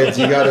steroids.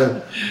 You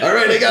gotta, all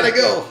right, I gotta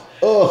go.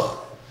 Oh.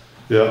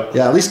 Yeah.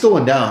 At least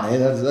going down.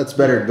 That's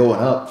better than going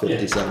up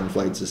 57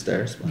 flights of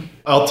stairs. But.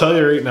 I'll tell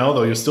you right now,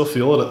 though, you still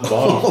feel it at the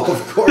bottom. Oh,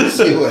 of course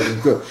you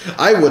would.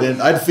 I wouldn't.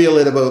 I'd feel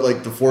it about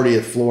like the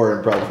 40th floor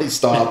and probably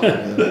stop.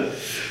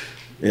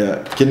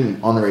 Yeah.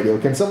 On the radio,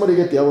 can somebody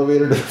get the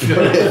elevator to the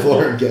 40th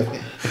floor and get me?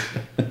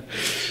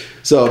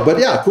 So, but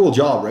yeah, cool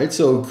job, right?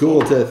 So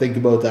cool to think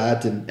about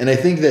that. And I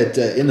think that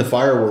in the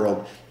fire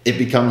world, it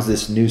becomes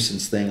this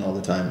nuisance thing all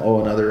the time.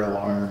 Oh, another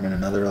alarm and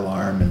another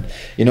alarm. And,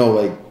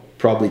 like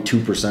probably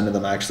 2% of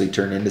them actually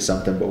turn into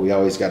something, but we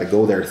always got to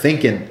go there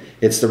thinking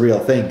it's the real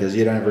thing because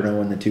you don't ever know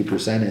when the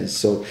 2% is.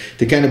 So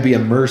to kind of be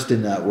immersed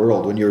in that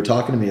world, when you were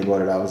talking to me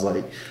about it, I was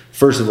like,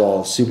 first of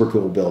all, super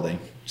cool building.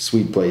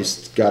 Sweet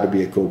place, got to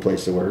be a cool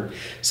place to work.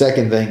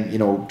 Second thing,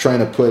 trying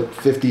to put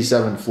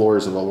 57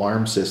 floors of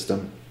alarm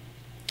system,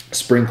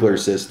 sprinkler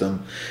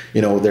system,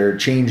 they're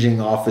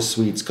changing office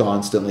suites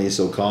constantly,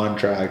 so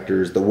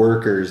contractors, the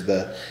workers,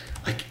 I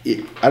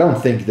don't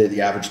think that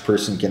the average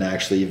person can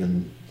actually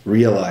even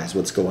realize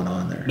what's going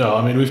on there. No,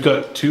 I mean, we've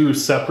got 2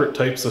 separate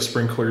types of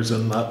sprinklers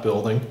in that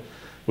building.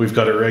 We've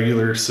got a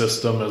regular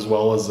system as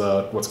well as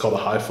what's called a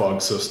high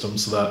fog system.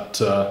 So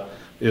that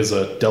is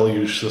a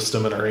deluge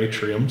system in our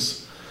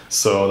atriums.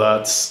 So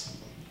that's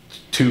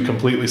 2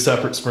 completely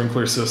separate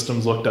sprinkler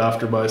systems looked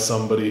after by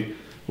somebody.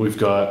 We've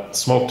got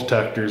smoke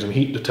detectors and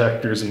heat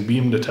detectors and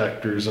beam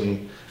detectors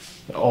and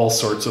all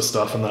sorts of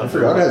stuff in that. I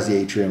forgot it has the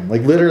atrium.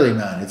 Like literally,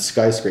 man, it's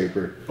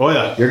skyscraper. Oh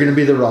yeah. You're gonna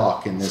be the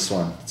Rock in this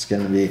one. It's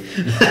gonna be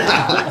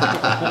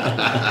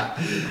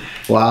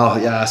wow,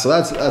 yeah, so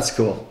that's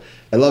cool.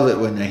 I love it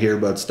when I hear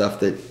about stuff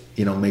that,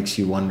 makes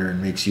you wonder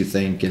and makes you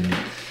think and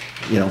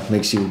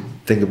makes you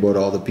think about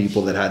all the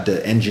people that had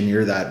to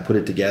engineer that and put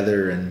it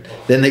together, and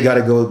then they got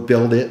to go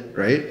build it,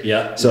 right?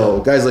 Yeah.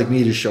 So guys like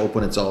me just show up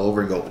when it's all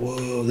over and go,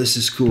 whoa, this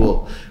is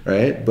cool,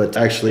 right? But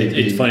actually,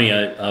 it's funny.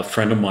 A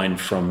friend of mine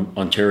from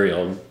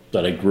Ontario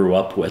that I grew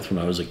up with when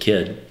I was a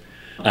kid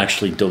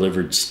actually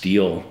delivered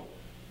steel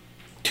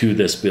to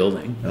this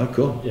building. Oh,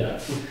 cool.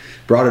 Yeah.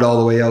 Brought it all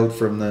the way out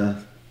from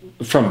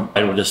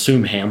I would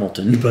assume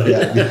Hamilton, but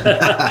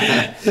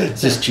yeah.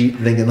 It's just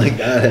cheating thinking like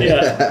that.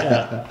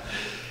 yeah.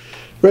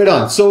 Right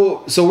on.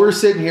 So we're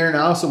sitting here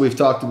now. So we've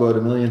talked about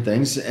a million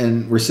things,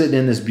 and we're sitting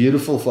in this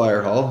beautiful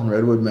fire hall in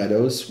Redwood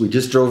Meadows. We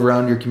just drove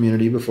around your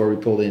community before we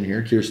pulled in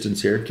here.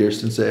 Kirsten's here.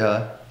 Kirsten, say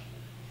hi.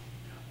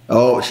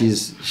 Oh,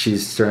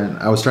 she's trying.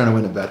 I was trying to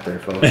win a bet there,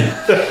 folks.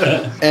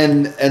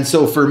 and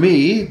so for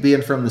me,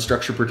 being from the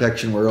structure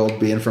protection world,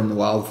 being from the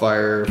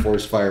wildfire,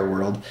 forest fire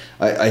world,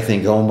 I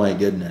think, oh my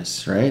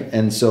goodness, right?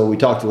 And so we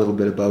talked a little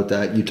bit about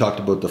that. You talked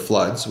about the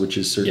floods, which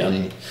is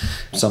certainly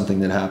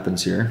something that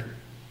happens here.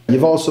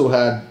 You've also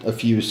had a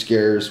few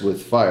scares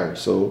with fire.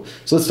 So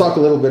let's talk a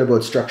little bit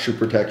about structure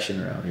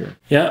protection around here.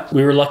 Yeah,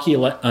 we were lucky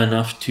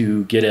enough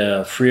to get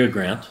a FRIA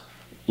grant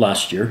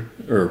last year,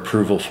 or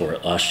approval for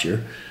it last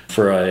year,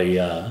 for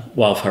a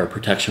wildfire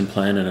protection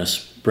plan and a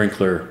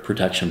sprinkler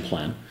protection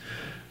plan.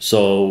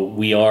 So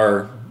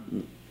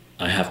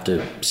I have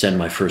to send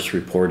my first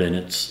report in.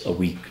 It's a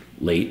week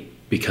late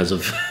because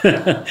of,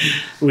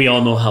 we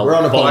all know how we're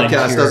on a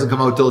podcast, doesn't come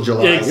out till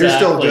July. Exactly. You're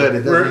still good.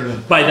 It doesn't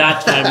even... By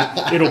that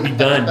time, it'll be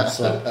done.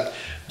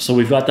 So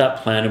we've got that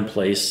plan in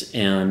place,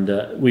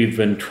 and we've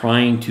been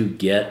trying to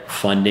get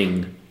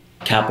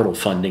capital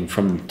funding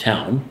from the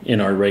town in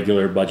our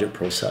regular budget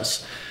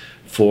process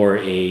for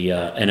an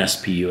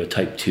SPU, a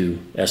type 2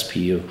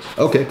 SPU.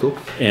 Okay, cool.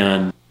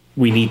 And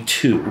we need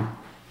 2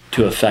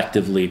 to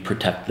effectively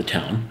protect the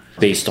town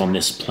based on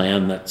this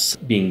plan that's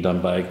being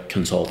done by a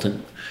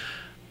consultant.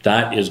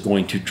 That is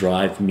going to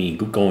drive me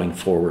going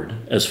forward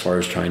as far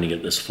as trying to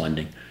get this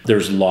funding.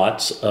 There's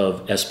lots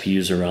of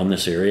SPUs around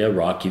this area,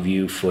 Rocky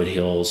View,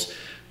 Foothills,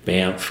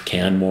 Banff,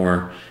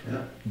 Canmore.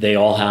 Yeah. They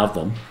all have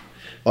them.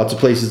 Lots of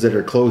places that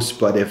are close,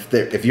 but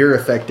if you're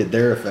affected,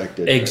 they're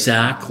affected.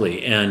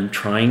 Exactly. Right? And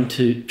trying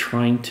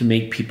to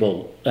make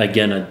people,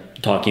 again,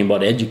 talking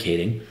about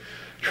educating,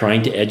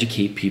 trying to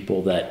educate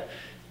people that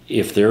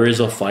if there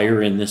is a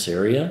fire in this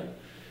area,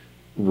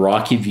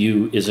 Rocky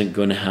View isn't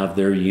going to have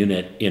their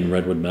unit in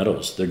Redwood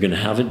Meadows. They're going to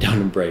have it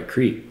down in Bright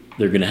Creek.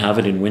 They're going to have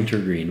it in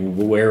Wintergreen,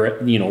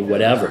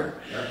 whatever.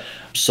 Yeah.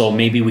 So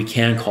maybe we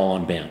can call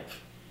on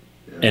Banff.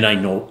 Yeah. And I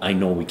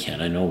know we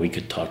can. I know we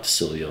could talk to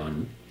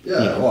Cilio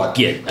Yeah, well,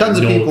 get. Tons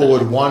of know people that.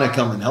 would want to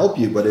come and help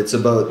you, but it's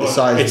about the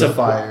size It's of the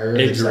a- fire,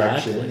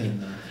 exactly. the direction.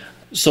 And,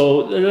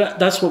 So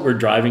that's what we're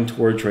driving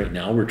towards right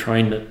now. We're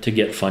trying to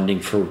get funding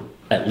for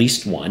at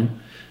least one.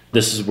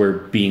 This is where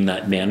being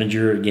that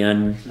manager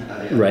again,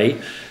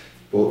 right?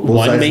 both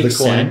One sides of makes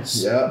the coin.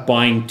 sense. Yeah.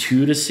 Buying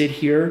two to sit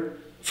here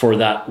for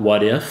that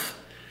what if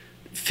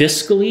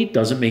fiscally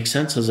doesn't make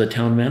sense as a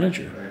town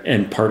manager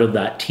and part of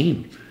that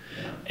team.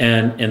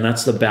 And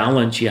that's the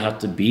balance you have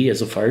to be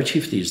as a fire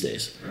chief these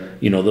days.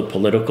 You know, the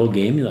political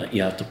game that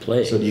you have to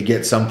play. So do you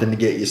get something to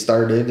get you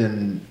started,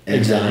 and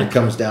Exactly. then it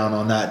comes down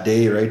on that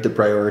day, right, to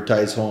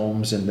prioritize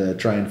homes and to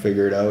try and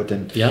figure it out.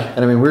 And Yeah.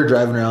 and I mean, we're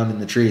driving around in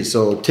the trees.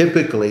 So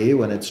typically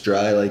when it's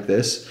dry like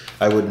this,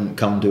 I wouldn't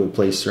come to a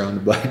place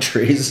surrounded by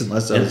trees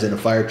unless I was in a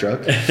fire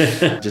truck.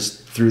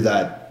 Just through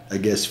that, I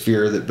guess,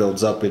 fear that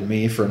builds up in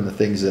me from the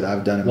things that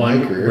I've done in my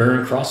career. We're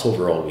in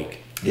crossover all week.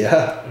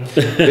 Yeah,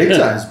 big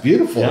time. It's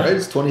beautiful, Yeah. right?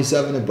 It's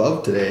 27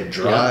 above today.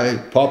 Dry,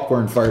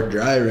 popcorn fart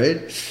dry, right?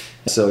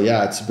 So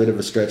yeah, it's a bit of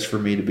a stretch for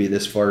me to be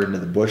this far into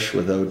the bush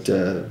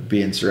without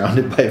being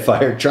surrounded by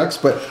fire trucks,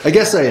 but I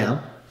guess I am.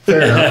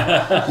 Fair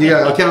enough. Yeah,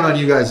 I'll count on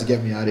you guys to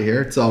get me out of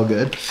here. It's all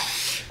good.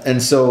 And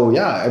so,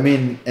 yeah, I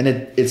mean, and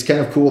it's kind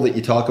of cool that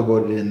you talk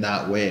about it in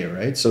that way,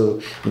 right?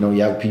 So, you know,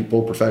 you have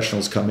people,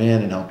 professionals come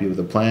in and help you with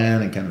a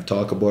plan and kind of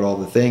talk about all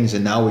the things.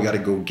 And now we got to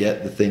go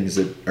get the things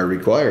that are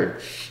required.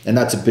 And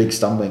that's a big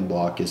stumbling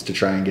block, is to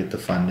try and get the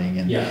funding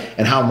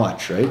and how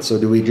much, right? So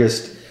do we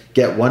just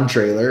get one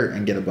trailer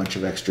and get a bunch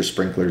of extra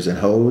sprinklers and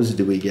hose?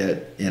 Do we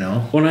get, you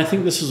know? Well, and I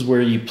think this is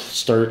where you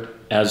start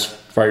as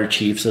fire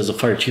chiefs, as a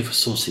fire chief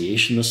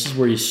association. This is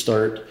where you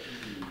start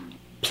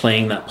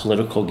playing that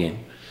political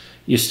game.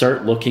 You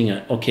start looking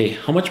at, okay,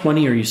 how much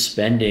money are you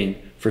spending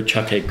for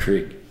Chuckhead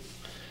Creek?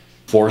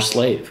 For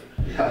Slave.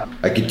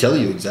 I could tell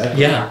you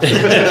exactly.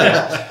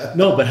 Yeah.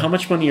 No, but how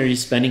much money are you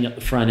spending at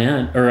the front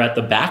end or at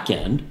the back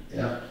end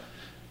Yeah.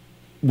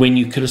 when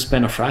you could have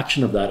spent a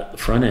fraction of that at the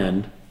front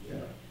end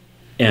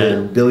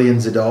and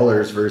Billions of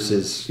dollars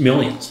versus,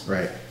 millions,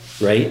 right.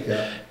 right?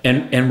 Yeah.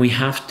 And we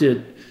have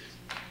to,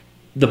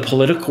 the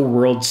political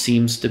world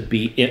seems to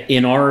be,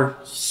 in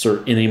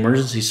the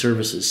emergency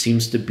services,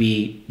 seems to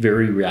be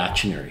very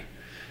reactionary.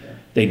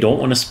 They don't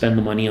want to spend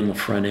the money on the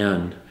front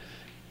end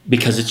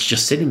because it's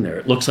just sitting there.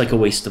 It looks like a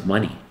waste of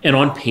money. And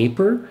on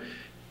paper,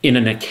 in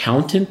an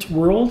accountant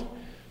world,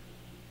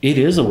 it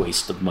is a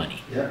waste of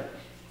money. Yeah.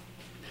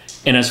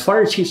 And as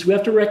fire chiefs, we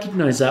have to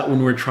recognize that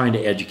when we're trying to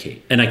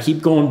educate. And I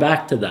keep going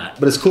back to that.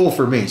 But it's cool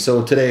for me.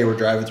 So today we're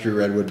driving through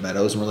Redwood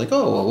Meadows and we're like,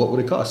 oh, well, what would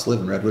it cost to live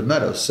in Redwood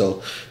Meadows?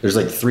 So there's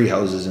like 3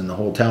 houses in the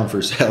whole town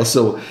for sale.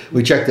 So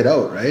we checked it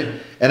out, right?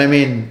 And I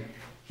mean,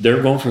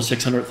 They're going for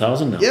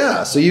 $600,000 now.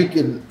 yeah, so you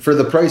can, for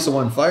the price of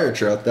one fire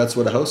truck, that's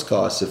what a house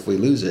costs if we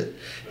lose it.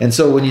 And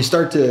so when you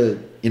start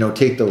to, you know,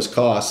 take those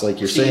costs, like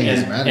you're saying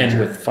as a manager. And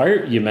with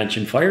fire, you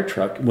mentioned fire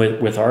truck.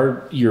 With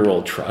our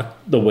year-old truck,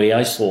 the way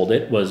I sold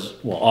it was,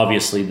 well,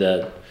 obviously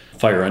the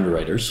fire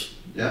underwriters.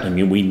 Yeah. I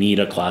mean, we need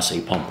a Class A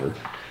pumper.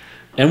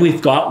 And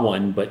we've got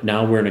one, but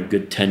now we're in a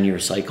good 10-year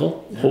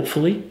cycle,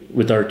 hopefully,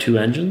 with our 2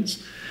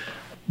 engines.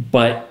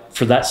 But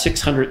for that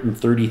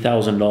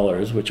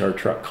 $630,000, which our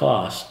truck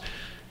cost,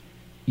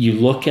 you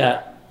look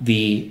at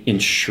the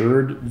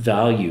insured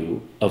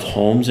value of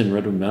homes in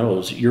Redwood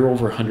Meadows, you're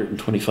over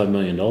 $125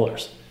 million.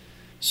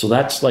 So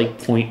that's like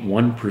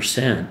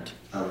 0.1%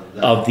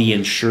 of the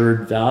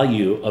insured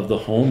value of the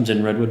homes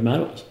in Redwood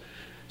Meadows.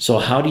 So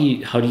how do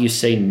you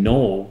say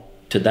no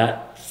to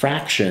that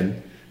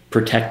fraction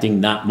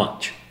protecting that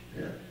much?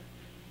 Yeah.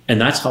 And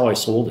that's how I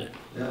sold it.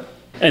 Yeah.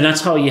 And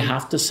that's how you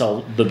have to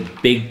sell the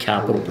big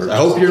capital purchase. I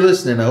hope you're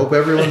listening. I hope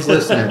everyone's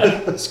listening.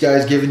 This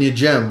guy's giving you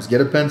gems.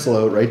 Get a pencil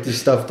out, write this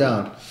stuff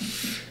down.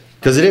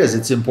 Because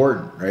it's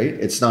important, right?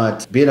 It's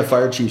not, being a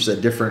fire chief's a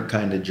different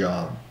kind of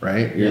job,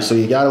 right? Yeah. So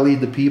you got to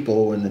lead the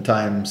people when the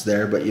time's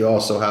there, but you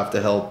also have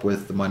to help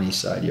with the money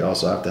side. You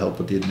also have to help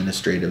with the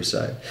administrative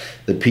side,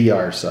 the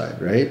PR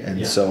side, right?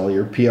 And so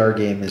your PR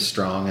game is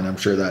strong, and I'm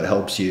sure that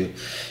helps you,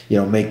 you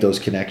know, make those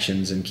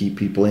connections and keep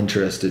people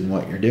interested in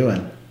what you're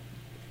doing.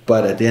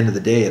 But at the end of the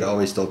day, it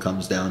always still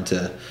comes down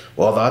to,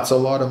 well, that's a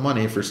lot of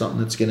money for something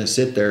that's going to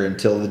sit there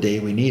until the day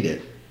we need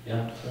it.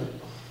 Yeah.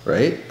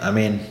 Right? I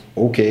mean,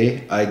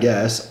 okay, I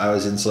guess I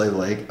was in Slave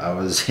Lake, I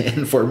was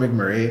in Fort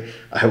McMurray,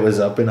 I was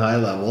up in High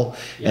Level,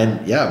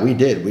 and yeah, we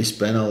did. We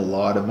spent a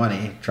lot of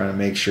money trying to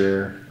make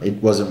sure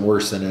it wasn't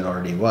worse than it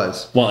already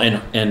was. Well,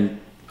 and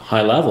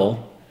High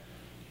Level,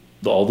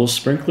 all those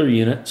sprinkler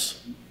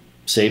units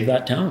saved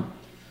that town.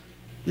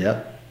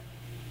 Yep.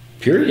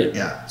 Period.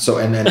 Yeah. So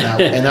and that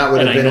would And have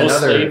I been know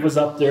another. Slave was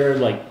up there,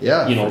 like,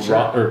 Yeah, you know, for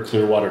sure. or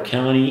Clearwater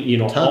County, you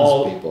know, Tons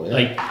all of people, yeah.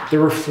 like there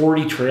were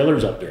 40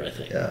 trailers up there, I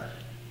think. Yeah.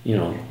 You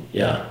know,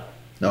 yeah.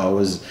 No,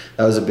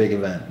 that was a big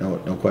event.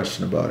 No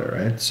question about it,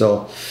 right?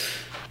 So,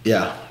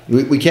 yeah,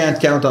 we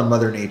can't count on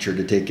Mother Nature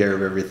to take care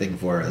of everything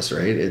for us,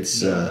 right?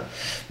 It's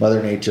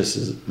Mother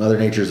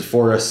Nature's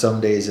for us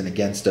some days and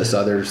against us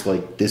others.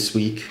 Like this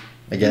week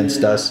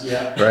against us,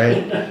 Yeah.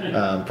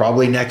 right?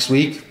 Probably next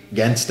week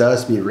against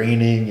us, be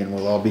raining, and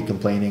we'll all be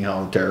complaining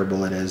how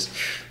terrible it is.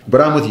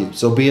 But I'm with you.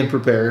 So being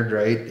prepared,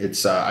 right?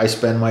 It's I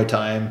spend my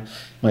time,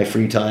 my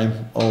free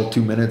time, all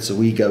 2 minutes a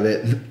week of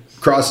it,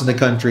 crossing the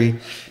country,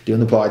 doing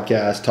the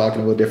podcast,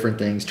 talking about different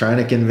things, trying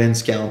to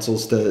convince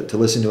councils to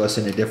listen to us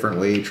in a different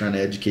way, trying to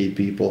educate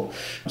people.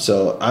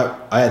 So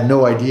I had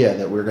no idea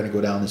that we were going to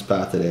go down this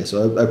path today.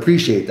 So I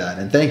appreciate that.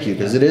 And thank you,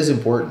 because it is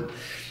important.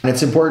 And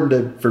it's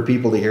important for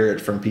people to hear it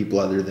from people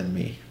other than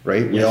me,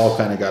 right? We all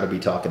kind of got to be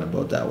talking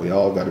about that. We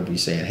all got to be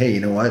saying, hey, you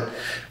know what?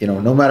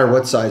 No matter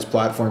what size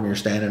platform you're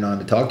standing on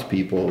to talk to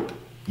people,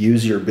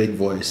 use your big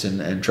voice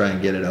and try and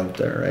get it out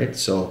there, right?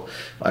 So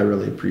I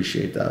really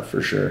appreciate that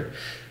for sure.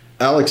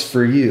 Alex,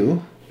 for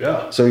you,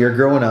 so you're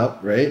growing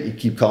up, right? You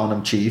keep calling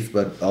him Chief,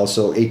 but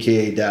also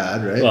AKA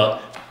Dad, right? Well,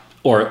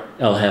 or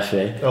El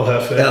Jefe. El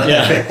Jefe.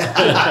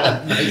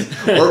 Yeah.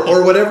 Nice.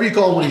 or whatever you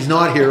call him when he's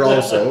not here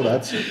also.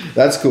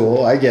 That's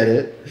cool. I get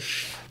it.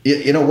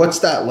 What's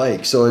that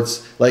like? So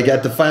it's like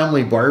at the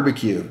family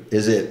barbecue,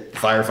 is it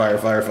fire, fire,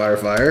 fire, fire,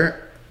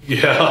 fire?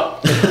 Yeah.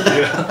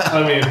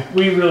 I mean,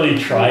 We really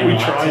try we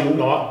not try to.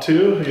 not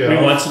to. Yeah. We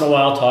once in a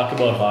while talk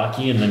about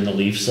hockey, and then the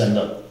Leafs end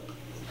up.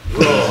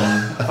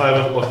 Oh, I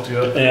haven't looked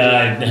yet.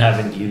 Yeah, I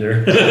haven't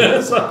either.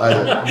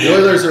 The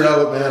Oilers are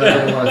out, man. I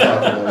don't want to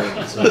talk about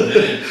it. So.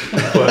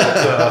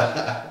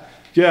 But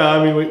yeah,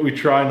 I mean, we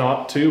try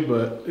not to,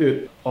 but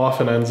it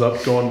often ends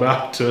up going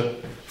back to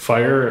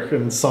fire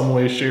in some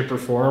way, shape, or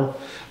form.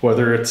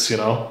 Whether it's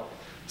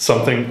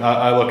something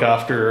I look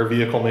after our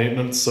vehicle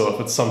maintenance, so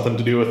if it's something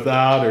to do with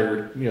that,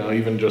 or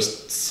even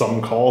just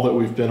some call that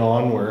we've been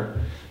on where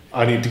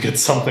I need to get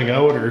something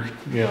out, or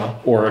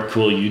Or a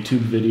cool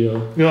YouTube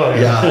video.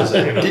 Yeah.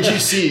 Did you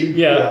see?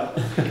 Yeah.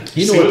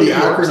 You know See what the New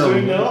York's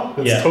doing acronym? now?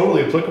 It's Yeah.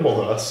 totally applicable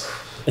to us.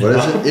 What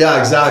is it? Yeah,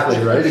 exactly.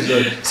 Right.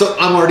 Exactly. So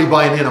I'm already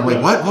buying in. I'm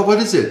like, what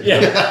is it? Yeah.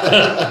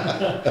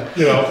 Where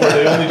they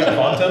only do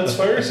contents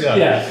fires.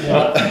 Yeah.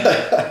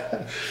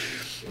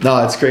 No,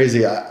 it's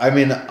crazy. I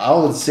mean, I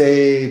would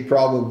say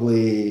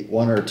probably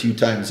 1 or 2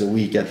 times a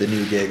week at the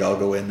new gig, I'll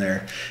go in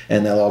there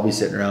and they'll all be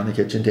sitting around the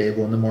kitchen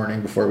table in the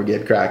morning before we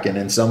get cracking,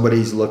 and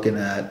somebody's looking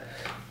at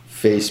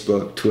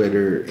Facebook,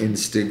 Twitter,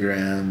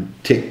 Instagram,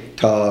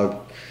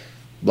 TikTok,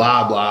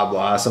 blah, blah,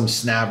 blah, some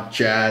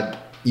Snapchat,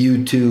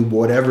 YouTube,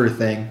 whatever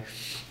thing.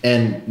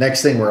 And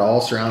next thing, we're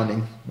all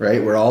surrounding,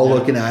 right? We're all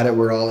looking at it.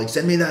 We're all like,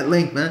 send me that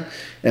link, man.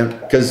 And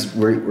because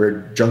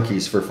we're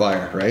junkies for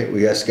fire, right?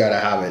 We just got to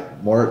have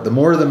it. The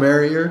more the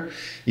merrier.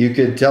 You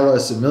could tell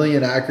us a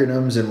million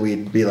acronyms and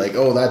we'd be like,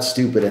 oh, that's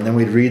stupid. And then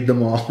we'd read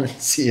them all and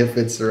see if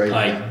it's the right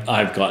thing.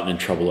 I've gotten in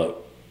trouble at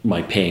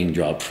my paying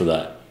job for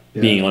that.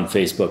 Yeah. Being on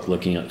Facebook,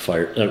 looking at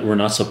fire. We're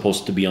not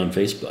supposed to be on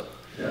Facebook.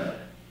 Yeah.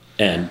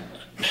 And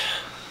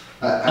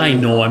I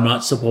know I'm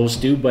not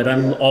supposed to, but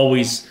I'm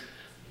always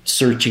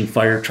searching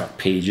fire truck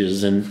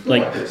pages. And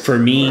like for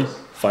me,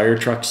 fire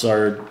trucks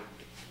are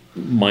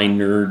my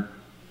nerd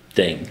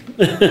thing.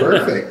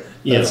 Perfect.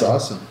 That's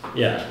awesome.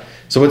 Yeah.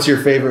 So what's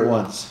your favorite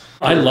ones?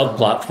 I love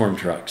platform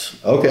trucks.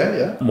 Okay,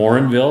 yeah.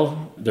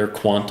 Morinville, they're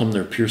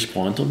Pierce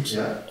Quantums.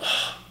 Yeah.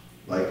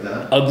 Like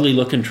that. Ugly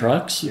looking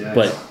trucks, Yes.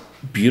 but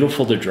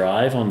beautiful to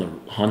drive on the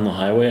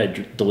highway. I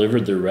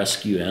delivered their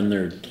rescue and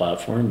their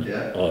platform.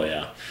 Yeah. Oh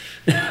yeah.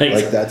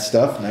 Like that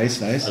stuff.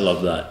 Nice. I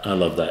love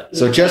that.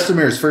 So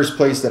Chestermere's first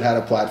place that had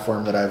a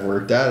platform that I've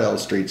worked at. I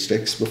was Straight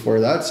Sticks before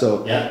that.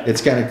 So yeah.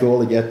 It's kind of cool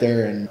to get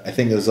there. And I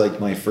think it was like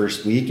my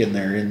first week and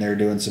they're in there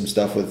doing some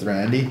stuff with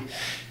Randy.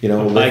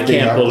 I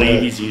can't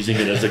believe he's using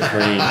it as a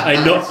crane.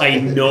 I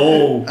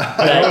know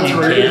that I was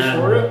you ready can.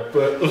 for it,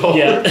 but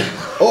Yeah.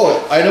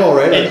 Oh, I know,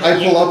 right? And I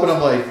pull up and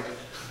I'm like,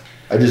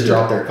 I just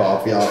dropped their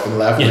coffee off and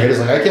left. Right? It's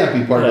like, I can't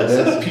be part of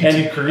this.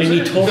 And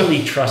you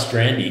totally trust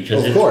Randy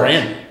because it's course.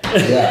 Randy.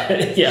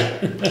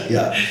 Yeah.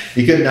 Yeah.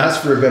 You couldn't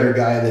ask for a better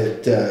guy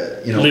that,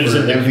 Lives for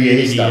in the MVA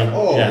community stuff. and-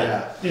 Oh,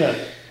 yeah. yeah.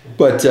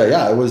 But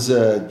it was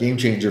a game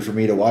changer for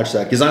me to watch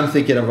that because I'm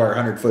thinking of our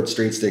 100-foot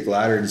straight stick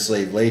ladder in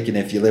Slave Lake, and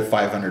if you lift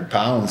 500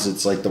 pounds,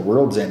 it's like the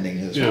world's ending.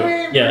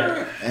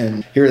 Yeah.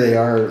 And here they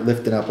are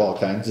lifting up all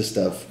kinds of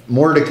stuff.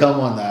 More to come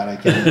on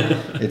that.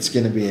 It's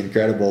going to be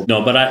incredible.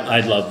 No, but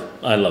I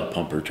love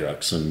pumper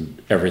trucks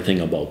and everything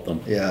about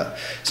them. Yeah.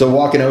 So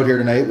walking out here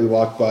tonight, we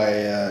walked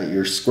by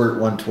your Squirt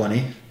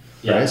 120.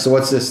 Yeah. Right. So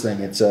what's this thing?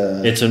 It's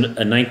a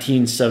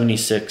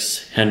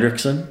 1976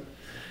 Hendrickson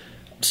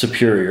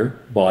Superior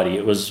body.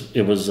 It was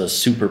a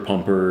super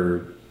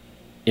pumper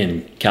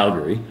in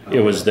Calgary. Okay. It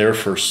was their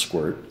first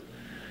squirt.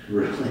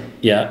 Really?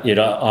 Yeah, it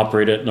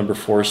operated at number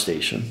 4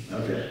 station.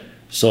 Okay.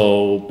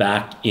 So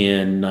back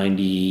in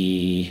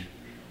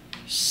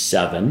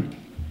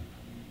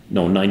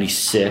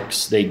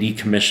 96, they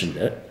decommissioned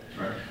it.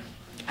 Right.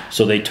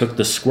 So they took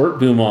the squirt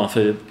boom off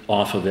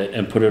of it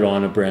and put it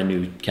on a brand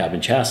new cab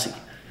and chassis.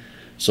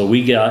 So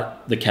we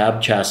got the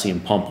cab chassis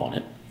and pump on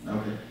it.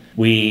 Okay.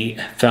 We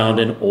found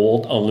an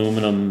old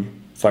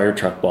aluminum fire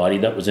truck body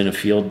that was in a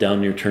field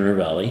down near Turner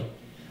Valley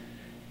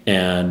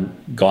and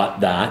got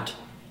that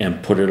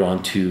and put it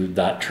onto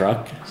that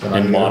truck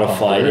and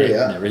modified it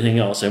and everything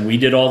else. And we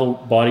did all the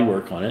body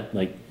work on it.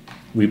 Like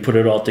we put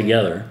it all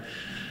together.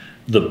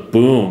 the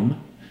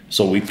boom.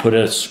 So we put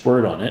a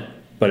squirt on it,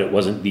 but it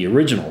wasn't the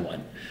original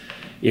one.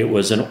 It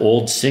was an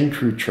old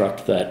Syncrude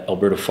truck that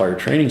Alberta Fire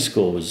Training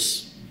School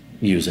was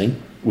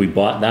using. We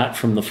bought that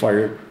from the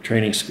fire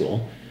training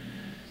school.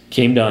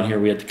 Came down here,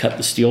 we had to cut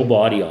the steel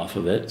body off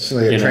of it. So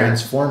like a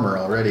transformer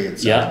already.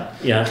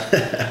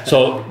 Yeah.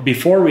 So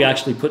before we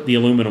actually put the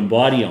aluminum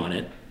body on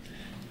it,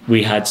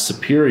 we had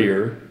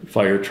Superior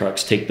fire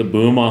trucks take the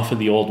boom off of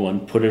the old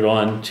one, put it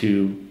on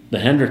to the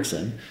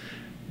Hendrickson.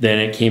 Then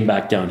it came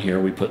back down here.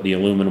 We put the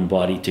aluminum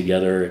body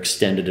together,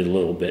 extended it a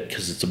little bit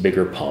because it's a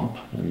bigger pump.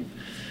 And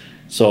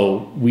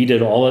so we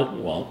did all it.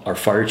 Well, our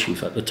fire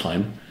chief at the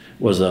time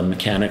was a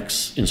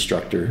mechanics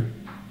instructor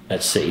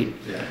at SAIT.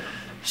 Yeah.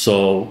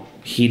 So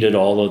he did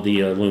all of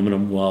the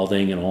aluminum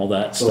welding and all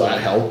that So stuff.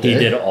 that helped. He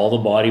did all the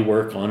body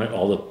work on it,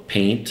 all the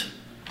paint,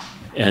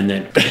 and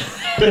then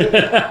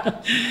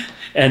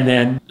and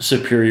then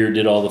Superior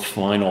did all the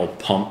final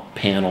pump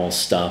panel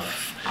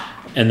stuff,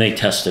 and they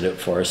tested it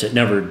for us. It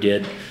never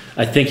did.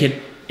 I think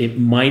it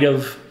might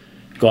have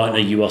gotten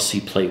a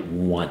ULC plate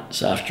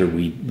once after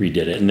we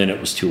redid it, and then it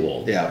was too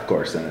old. Yeah, of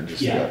course. Then it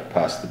just Yeah. got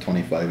past the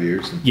 25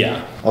 years. And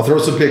Yeah. I'll throw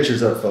some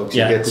pictures up, folks.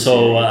 You Yeah. get to So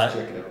see it.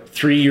 Check it out.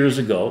 3 years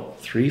ago,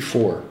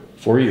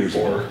 4 years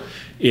ago,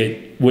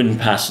 it wouldn't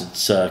pass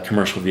its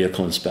commercial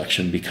vehicle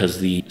inspection because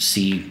the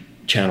C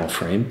channel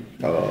frame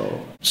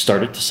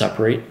started to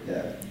separate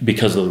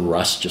because of the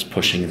rust just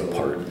pushing it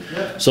apart.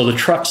 So the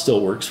truck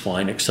still works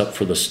fine except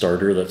for the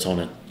starter that's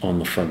on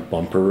the front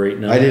bumper right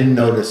now. I didn't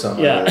notice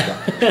on my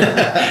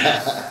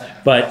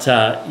But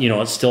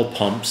it still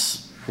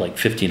pumps like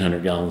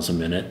 1,500 gallons a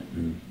minute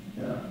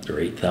or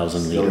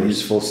 8,000 Still liters.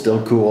 useful,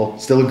 still cool,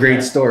 still a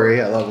great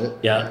story. I love it.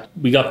 Yeah,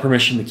 we got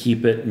permission to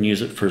keep it and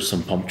use it for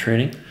some pump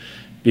training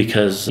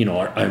because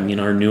our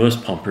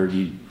newest pumper,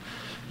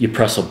 you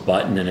press a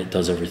button and it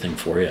does everything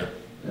for you.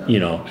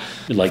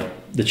 Like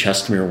the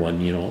Chestermere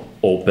one,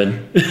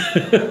 open.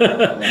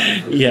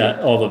 Yeah,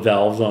 all the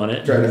valves on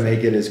it. Try to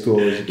make it as cool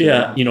as you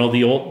can.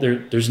 Yeah,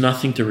 there's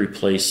nothing to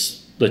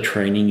replace the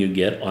training you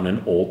get on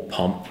an old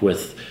pump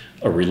with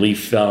a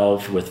relief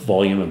valve with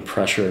volume and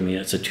pressure. I mean,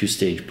 it's a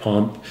 2-stage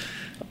pump.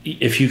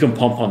 If you can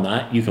pump on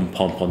that, you can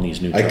pump on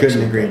these new I trucks.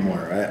 couldn't agree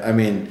more. I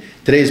mean,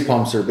 today's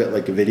pumps are a bit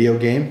like a video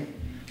game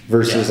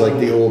versus like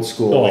the old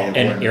school way of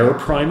an learning. air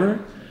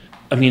primer.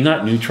 I mean,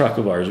 that new truck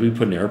of ours, we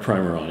put an air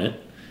primer on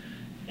it,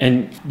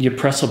 and you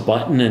press a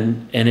button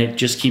and it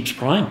just keeps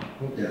primed.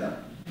 Yeah.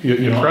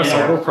 You press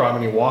auto prime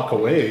and you walk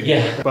away.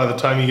 Yeah. By the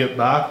time you get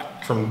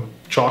back from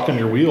chalking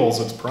your wheels,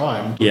 it's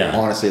primed. Yeah.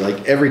 Honestly,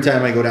 like every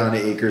time I go down to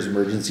Acres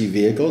Emergency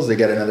Vehicles, they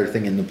got another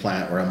thing in the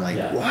plant where I'm like,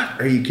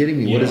 what? Are you kidding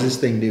me? What does this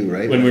thing do,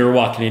 right? When we were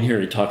walking in here,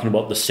 you're talking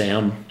about the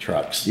SAM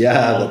trucks.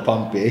 Yeah, the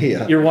pump,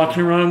 yeah. You're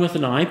walking around with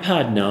an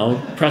iPad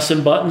now,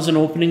 pressing buttons and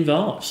opening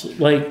valves.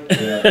 Like,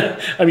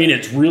 I mean,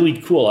 it's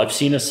really cool. I've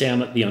seen a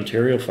SAM at the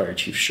Ontario Fire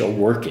Chief show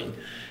working.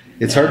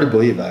 It's hard to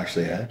believe,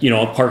 actually.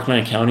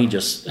 Parkland County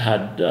just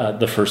had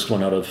the first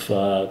one out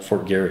of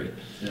Fort Garry.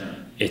 Yeah.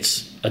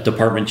 It's a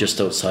department just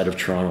outside of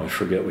Toronto. I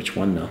forget which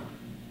one now.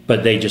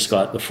 But they just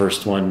got the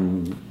first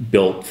one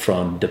built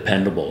from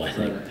Dependable, I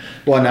think.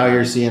 Well, now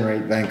you're seeing,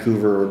 right,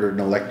 Vancouver ordered an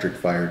electric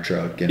fire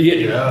truck. And,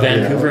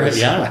 Vancouver,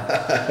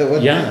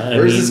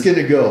 Where's this going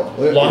to go?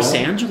 Los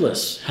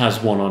Angeles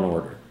has one on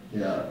order.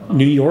 Yeah.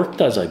 New York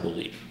does, I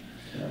believe.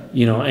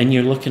 Yeah. And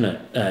you're looking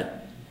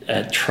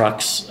at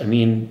trucks. I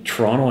mean,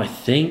 Toronto, I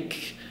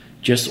think,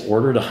 just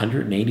ordered a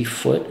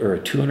 180-foot or a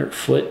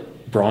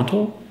 200-foot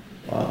Bronto.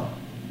 Wow.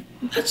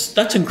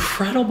 That's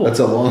incredible. That's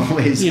a long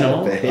ways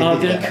out,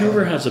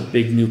 Vancouver has a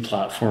big new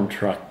platform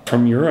truck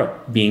from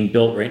Europe being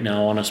built right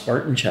now on a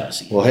Spartan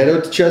chassis. Well, head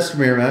out to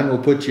Chestermere, man.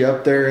 We'll put you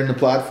up there in the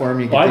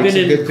platform. You can take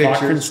some good pictures. I've been in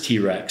Cochrane's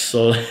T-Rex,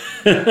 so...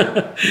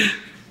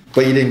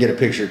 But you didn't get a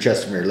picture of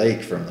Chestermere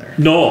Lake from there.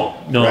 No.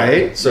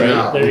 Right? So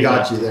now we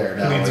got you there.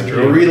 Now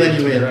we're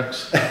reeling you in. Right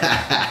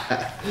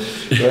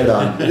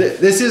on.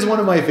 This is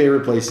one of my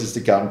favorite places to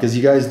come because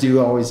you guys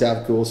do always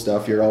have cool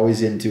stuff. You're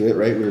always into it,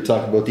 right? We were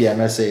talking about the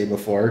MSA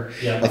before.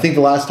 Yeah. I think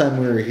the last time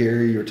we were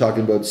here, you were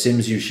talking about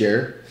Sims You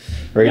Share,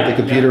 right? Yeah, the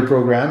computer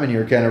program, and you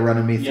were kind of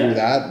running me through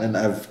that. And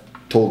I've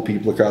told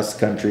people across the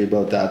country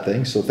about that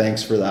thing. So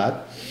thanks for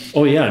that.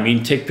 Oh, yeah. I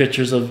mean, take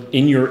pictures of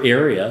in your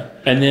area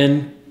and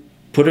then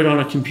put it on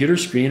a computer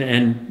screen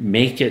and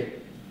make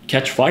it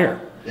catch fire.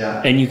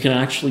 Yeah. And you can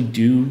actually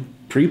do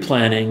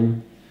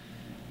pre-planning.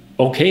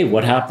 Okay,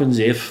 what happens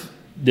if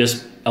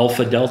this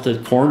Alpha Delta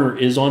corner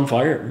is on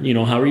fire?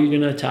 How are you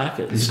going to attack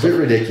it? It's a bit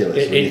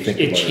ridiculous when you think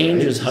about it. It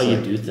changes right? how you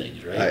do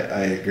things, right?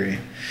 I agree.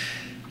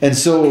 And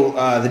so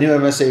the new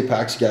MSA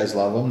packs, you guys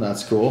love them.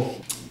 That's cool.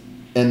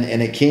 And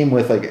it came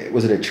with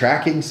was it a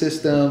tracking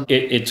system?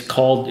 It's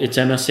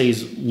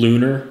MSA's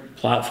Lunar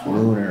platform.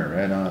 Lunar,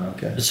 right on.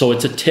 Okay. So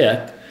it's a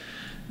tick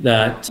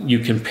that you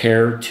can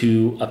pair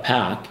to a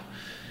pack,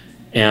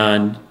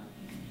 and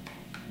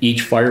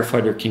each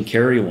firefighter can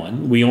carry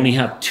one. We only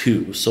have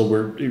 2, so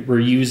we're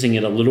using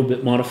it a little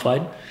bit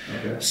modified.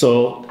 Okay.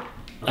 So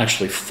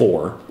actually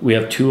 4. We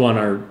have 2 on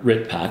our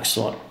RIT packs,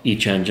 so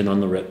each engine on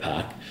the RIT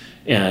pack,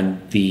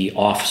 and the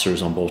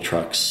officers on both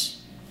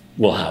trucks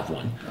will have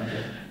one.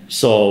 Okay.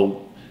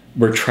 So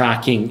we're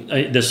tracking.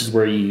 This is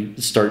where you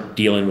start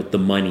dealing with the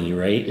money,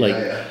 right? Like,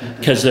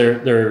 because they're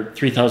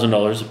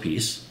 $3,000 a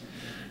piece.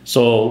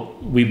 So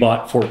we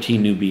bought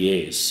 14 new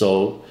BAs.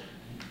 So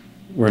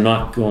we're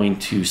not going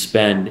to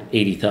spend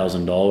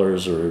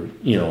 $80,000 or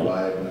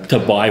to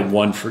buy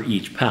one for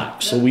each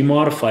pack. So we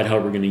modified how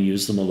we're going to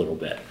use them a little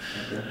bit.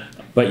 Okay.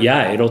 But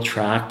yeah, it'll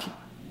track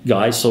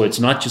guys. So it's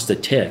not just a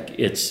tick.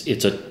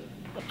 It's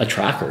a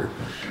tracker,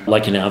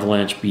 like an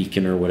avalanche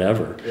beacon or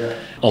whatever. Yeah.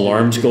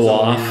 Alarms go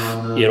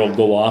off. It'll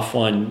go off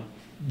on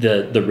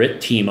the RIT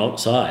team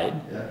outside.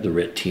 Yeah. The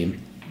RIT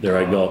team. There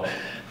I go.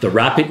 The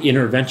Rapid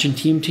Intervention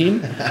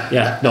Team.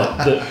 Yeah. No.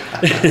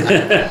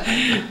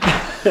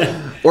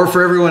 Or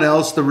for everyone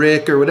else, the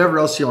RIC or whatever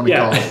else you want to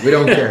call it. We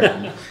don't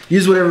care.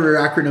 Use whatever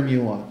acronym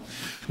you want.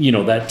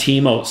 That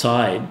team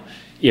outside,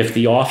 if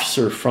the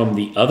officer from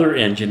the other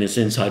engine is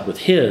inside with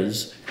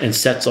his and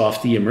sets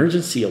off the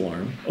emergency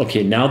alarm,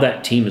 okay, now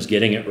that team is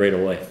getting it right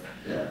away.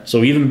 Yeah.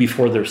 So even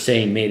before they're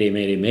saying Mayday,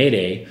 Mayday,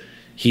 Mayday,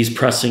 he's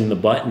pressing the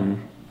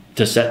button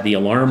to set the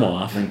alarm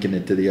off. Linking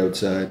it to the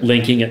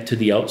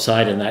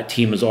outside. And that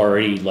team is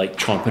already like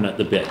chomping at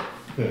the bit,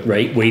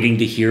 right? Waiting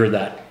to hear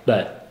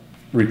that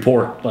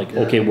report, like,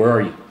 okay, where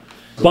are you?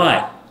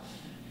 But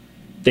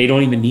they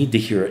don't even need to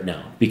hear it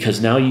now,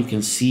 because now you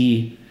can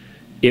see,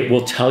 it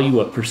will tell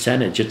you a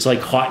percentage. It's like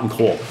hot and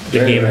cold,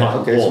 game hot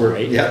and cold,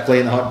 right? Yeah,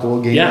 playing the hot and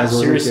cold game. Yeah,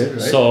 seriously. Kid,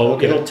 right? So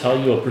it'll tell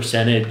you a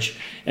percentage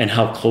and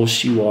how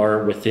close you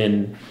are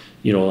within,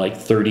 like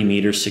 30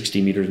 meters,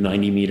 60 meters,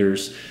 90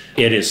 meters.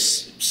 It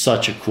is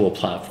such a cool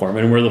platform,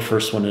 and we're the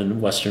first one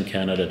in Western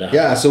Canada to have.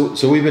 Yeah,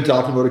 so we've been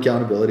talking about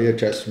accountability at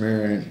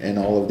Chestermere and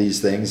all of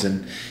these things,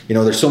 and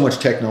there's so much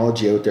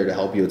technology out there to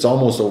help you. It's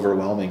almost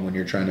overwhelming when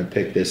you're trying to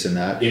pick this and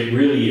that. It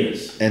really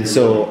is. And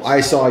so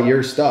I saw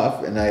your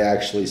stuff, and I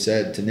actually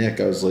said to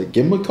Nick, I was like,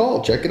 give him a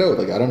call, check it out.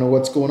 Like, I don't know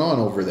what's going on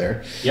over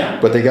there. Yeah.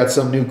 But they got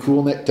some new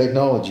cool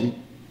technology,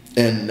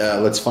 and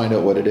let's find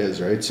out what it is,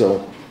 right?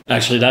 So.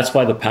 Actually, that's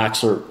why the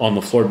packs are on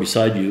the floor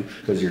beside you.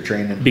 Because you're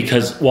training?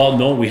 Because,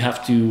 we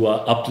have to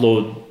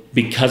upload,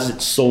 because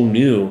it's so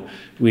new,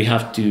 we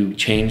have to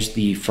change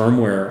the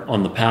firmware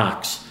on the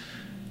packs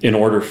in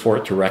order for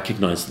it to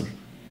recognize them.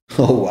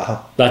 Oh,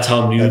 wow. That's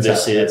how new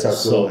this is.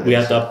 So we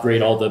have to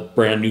upgrade all the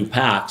brand new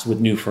packs with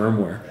new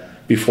firmware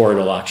before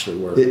it'll actually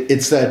work.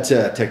 It's that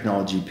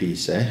technology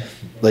piece, eh?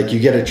 Like, you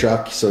get a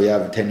truck, so you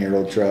have a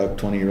 10-year-old truck,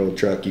 20-year-old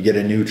truck, you get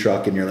a new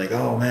truck, and you're like,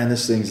 oh man,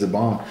 this thing's the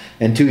bomb.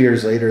 And 2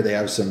 years later, they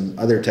have some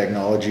other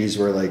technologies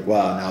where, like,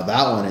 wow, now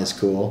that one is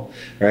cool,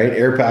 right?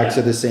 Air packs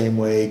are the same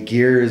way,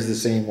 gear is the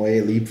same way,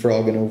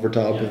 leapfrogging over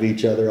top of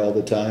each other all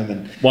the time.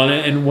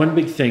 And one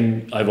big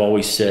thing I've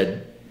always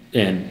said,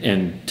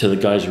 and to the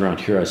guys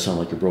around here, I sound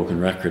like a broken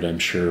record, I'm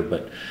sure,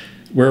 but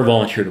we're a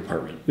volunteer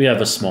department. We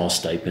have a small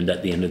stipend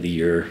at the end of the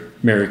year.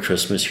 Merry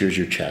Christmas, here's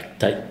your check,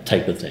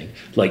 type of thing.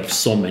 Like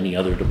so many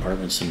other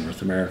departments in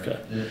North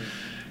America. Yeah.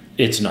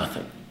 It's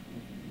nothing.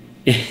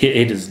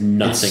 It is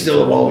nothing. It's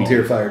still a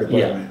volunteer fire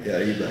department. Yeah,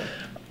 you bet.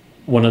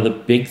 One of the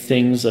big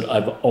things that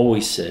I've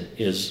always said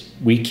is,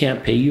 we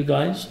can't pay you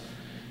guys.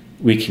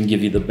 We can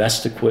give you the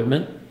best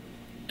equipment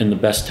and the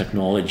best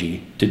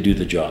technology to do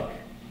the job.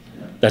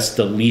 Yeah. That's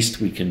the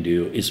least we can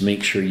do, is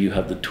make sure you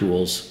have the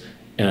tools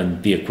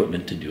and the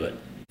equipment to do it.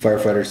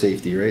 Firefighter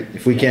safety, right?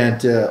 If we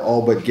can't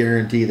all but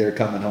guarantee they're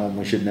coming home,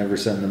 we should never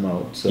send them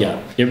out. So.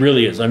 Yeah, it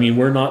really is. I mean,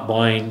 we're not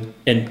buying,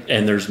 and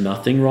there's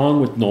nothing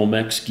wrong with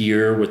Nomex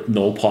gear with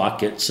no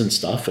pockets and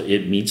stuff.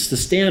 It meets the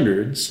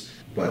standards.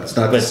 But it's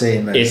not the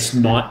same as... It's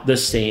not the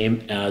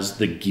same as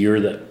the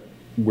gear that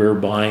we're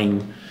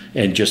buying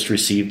and just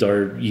received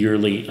our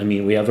yearly... I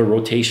mean, we have a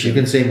rotation. You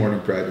can say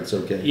Morning Pride, it's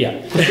okay.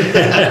 Yeah.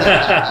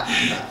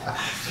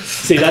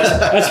 See,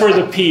 that's where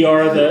the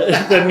PR,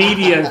 the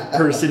media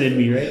person in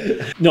me,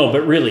 right? No,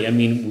 but really, I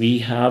mean, we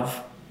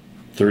have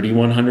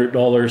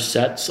 $3,100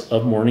 sets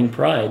of Morning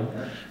Pride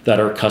that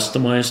are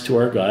customized to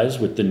our guys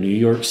with the New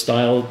York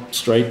style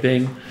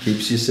striping.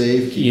 Keeps you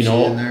safe, keeps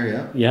you in there,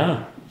 yeah.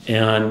 Yeah,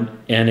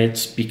 and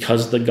it's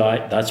because the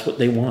guy, that's what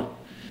they want.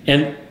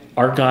 And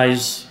our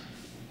guys,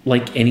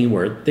 like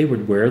anywhere, they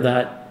would wear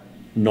that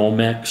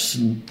Nomex,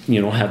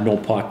 have no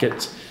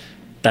pockets.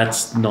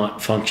 That's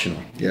not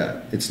functional. Yeah,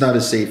 it's not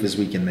as safe as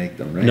we can make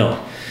them, right? No.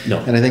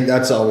 And I think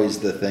that's always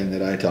the thing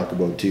that I talk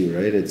about too,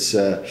 right? It's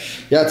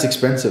it's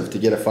expensive to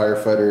get a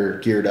firefighter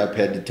geared up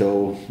head to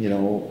toe,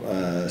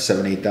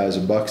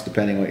 $7,000-8,000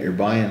 depending what you're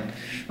buying.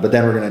 But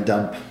then we're going to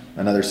dump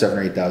another $7,000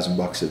 or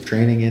 $8,000 of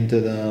training into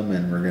them,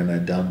 and we're going to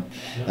dump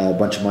a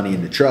bunch of money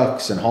into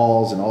trucks and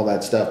hauls and all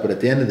that stuff. But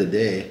at the end of the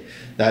day,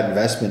 that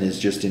investment is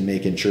just in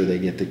making sure they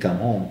get to come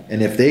home.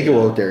 And if they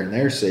go out there and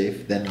they're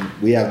safe, then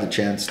we have the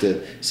chance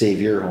to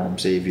save your home,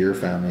 save your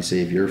family,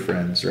 save your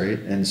friends, right?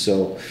 And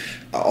so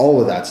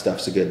all of that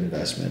stuff's a good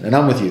investment. And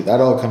I'm with you.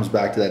 That all comes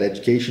back to that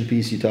education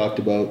piece you talked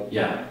about.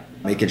 Yeah.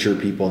 making sure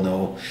people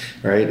know,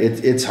 right?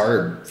 It's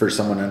hard for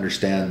someone to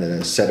understand that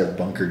a set of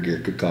bunker gear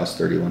could cost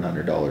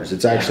 $3,100.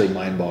 It's actually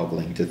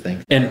mind-boggling to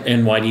think.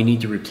 And why do you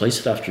need to replace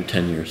it after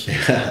 10 years?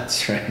 Yeah,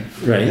 that's right.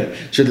 Right.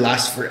 It should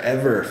last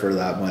forever for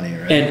that money,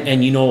 right?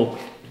 And you know,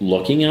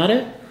 looking at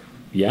it,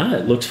 yeah,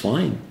 it looks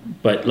fine.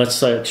 But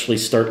let's actually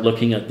start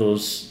looking at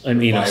those. I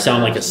mean, I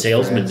sound like a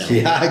salesman now.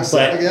 Yeah,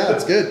 exactly. But, yeah,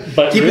 it's good.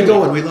 But keep really, it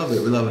going. We love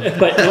it. We love it.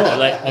 But no,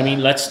 I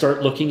mean, let's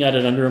start looking at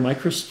it under a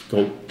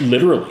microscope,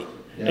 literally.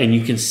 Yeah. And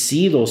you can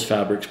see those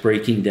fabrics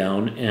breaking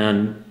down,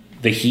 and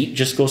the heat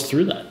just goes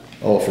through that.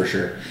 Oh, for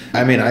sure.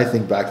 I mean, I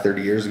think back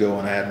 30 years ago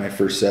when I had my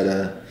first set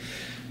of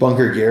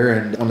bunker gear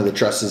and one of the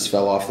trusses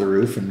fell off the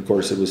roof, and of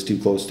course it was too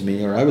close to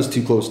me, or I was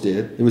too close to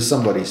it. It was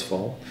somebody's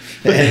fault.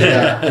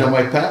 And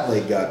my pant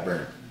leg got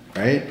burnt,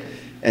 right?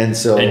 And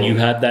so, and you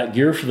had that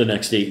gear for the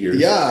next 8 years.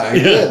 Yeah, I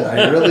did.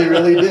 I really,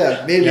 really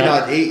did. Maybe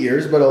not 8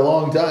 years, but a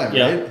long time,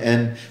 right?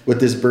 And with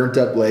this burnt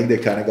up leg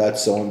that kind of got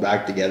sewn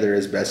back together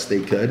as best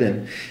they could,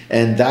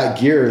 and that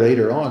gear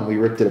later on, we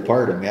ripped it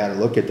apart and we had to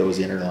look at those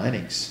inner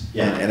linings.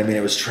 Yeah. And I mean,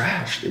 it was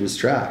trashed. It was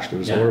trashed. It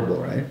was horrible,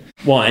 right?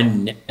 Well,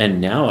 and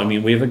now, I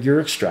mean, we have a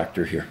gear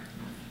extractor here,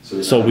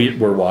 so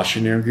we're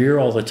washing our gear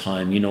all the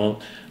time. You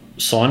know,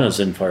 saunas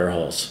in fire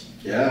halls.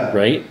 Yeah.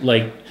 Right?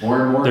 Like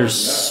more and more. There's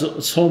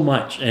so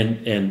much,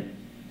 and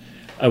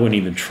I wouldn't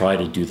even try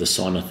to do the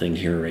sauna thing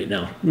here right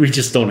now. We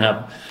just don't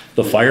have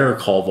the fire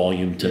call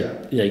volume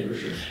to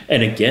sure.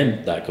 And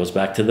again, that goes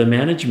back to the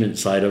management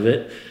side of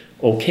it.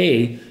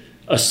 Okay,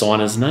 a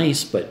sauna's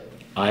nice, but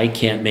I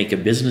can't make a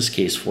business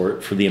case for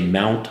it for the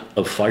amount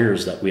of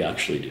fires that we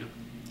actually do.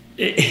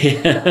 It's you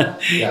have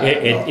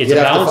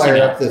to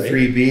fire up the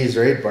 3 Bs,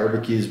 right?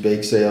 Barbecues,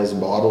 bake sales,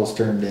 and bottles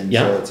turned in.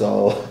 So it's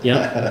all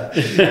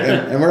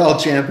and we're all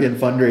champion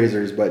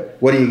fundraisers, but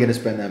what are you going to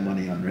spend that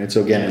money on, right?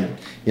 So again,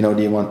 you know,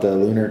 do you want the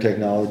lunar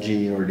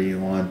technology, or do you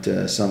want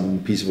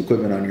some piece of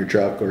equipment on your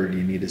truck, or do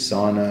you need a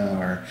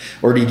sauna,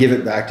 or do you give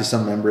it back to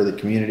some member of the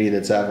community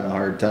that's having a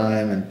hard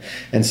time?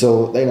 And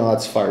so, you know,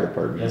 that's fire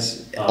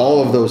departments.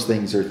 All of those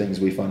things are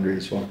things we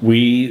fundraise for.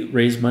 We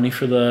raised money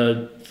for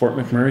the Fort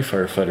McMurray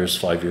firefighters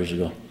 5 years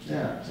ago.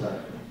 Yeah, exactly.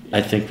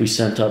 I think we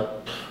sent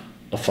up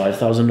a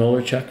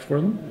 $5,000 check for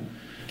them.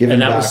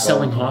 And that was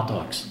selling hot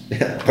dogs.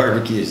 Yeah,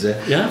 barbecues.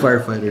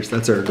 Firefighters,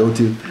 that's our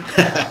go-to.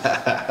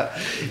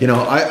 You know,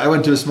 I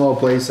went to a small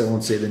place, I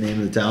won't say the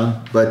name of the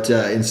town, but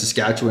in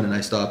Saskatchewan, and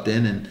I stopped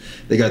in, and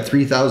they got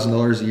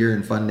 $3,000 a year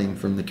in funding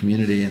from the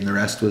community, and the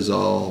rest was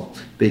all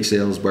bake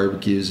sales,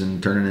 barbecues,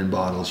 and turning in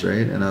bottles,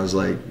 right? And I was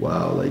like,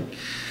 wow, like,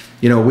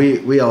 you know,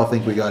 we all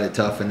think we got it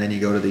tough, and then you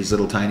go to these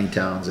little tiny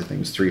towns, I think it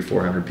was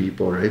 300-400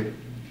 people, right?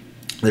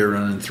 They're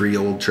running 3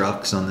 old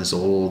trucks on this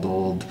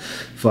old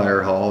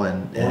fire hall,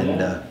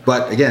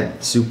 but again,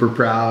 super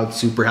proud,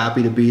 super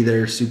happy to be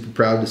there, super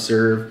proud to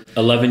serve.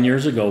 11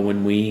 years ago,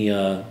 when we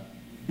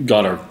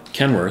got our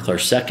Kenworth, our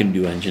second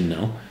new engine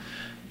now,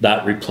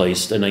 that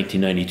replaced a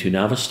 1992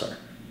 Navistar.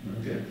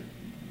 Okay.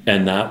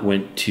 And that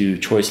went to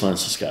Choiceland,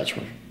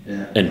 Saskatchewan.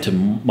 Yeah. And to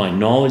my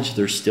knowledge,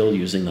 they're still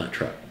using that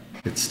truck.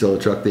 It's still a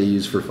truck they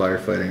use for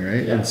firefighting,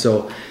 right? Yeah. And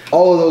so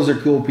all of those are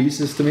cool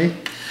pieces to me.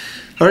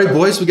 All right,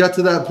 boys, we got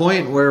to that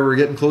point where we're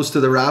getting close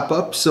to the wrap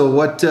up. So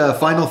what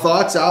final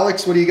thoughts,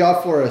 Alex? What do you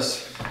got for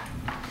us?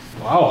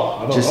 Wow, I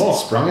don't know.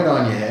 Just sprung it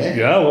on you, hey?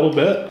 Yeah, a little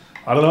bit.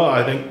 I don't know.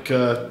 I think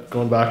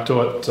going back to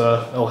what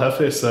El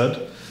Jefe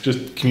said,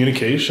 just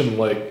communication.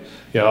 Like,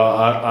 you know,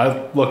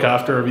 I look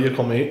after our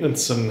vehicle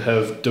maintenance and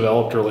have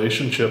developed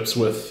relationships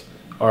with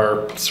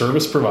our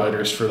service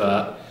providers for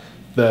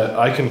that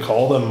I can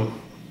call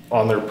them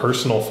on their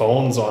personal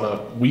phones on a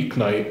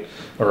weeknight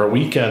or a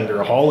weekend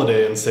or a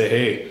holiday and say,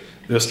 hey,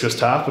 this just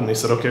happened. They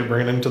said, okay,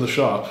 bring it into the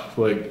shop.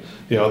 Like,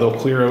 you know, they'll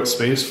clear out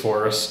space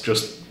for us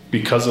just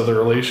because of the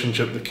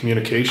relationship, the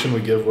communication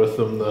we give with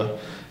them, the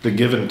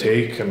give and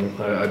take. And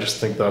I just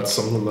think that's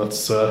something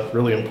that's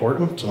really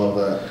important. Love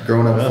that.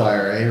 Growing up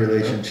fire,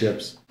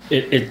 relationships.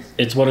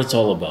 It's what it's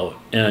all about.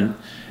 And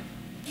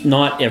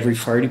not every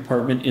fire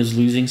department is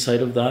losing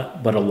sight of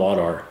that, but a lot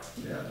are.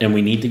 Yeah. And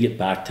we need to get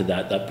back to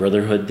that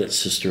brotherhood, that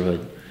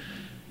sisterhood.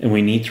 And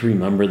we need to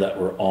remember that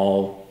we're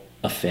all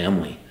a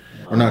family.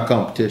 We're not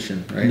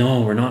competition, right?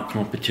 No, we're not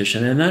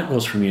competition. And that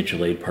goes for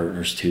mutual aid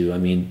partners too. I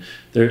mean,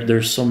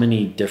 there's so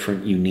many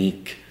different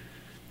unique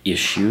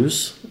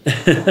issues.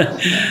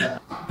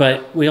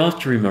 But we all have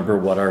to remember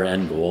what our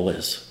end goal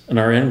is. And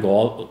our end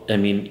goal, I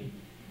mean,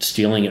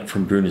 stealing it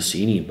from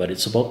Brunacini, but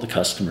it's about the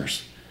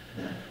customers.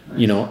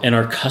 You know, and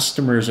our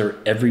customers are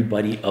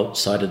everybody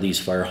outside of these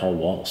fire hall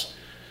walls.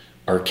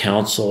 Our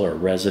council, our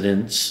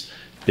residents,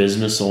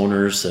 business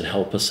owners that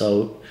help us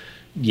out.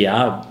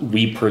 Yeah,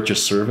 we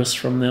purchase service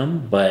from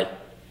them, but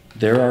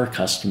they're our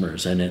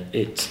customers, and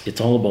it's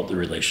all about the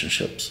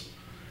relationships.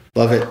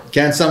 Love it.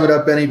 Can't sum it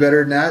up any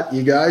better than that.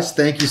 You guys,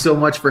 thank you so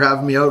much for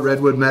having me out,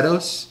 Redwood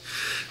Meadows.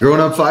 Growing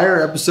Up Fire,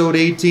 episode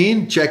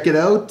 18. Check it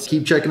out.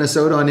 Keep checking us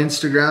out on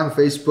Instagram,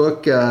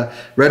 Facebook,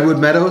 Redwood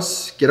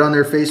Meadows. Get on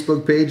their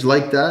Facebook page,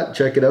 like that.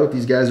 Check it out.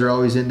 These guys are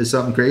always into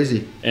something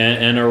crazy.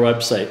 And our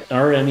website,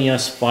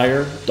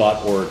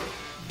 rmesfire.org.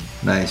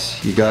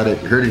 Nice. You got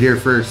it. You heard it here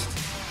first.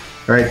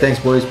 All right. Thanks,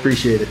 boys.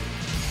 Appreciate it.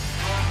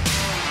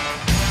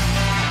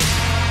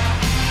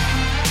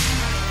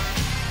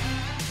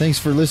 Thanks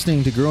for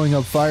listening to Growing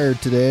Up Fire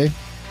today.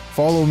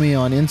 Follow me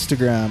on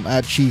Instagram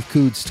 @Chief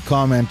Coots to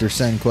comment or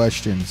send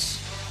questions.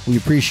 We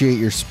appreciate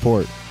your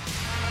support.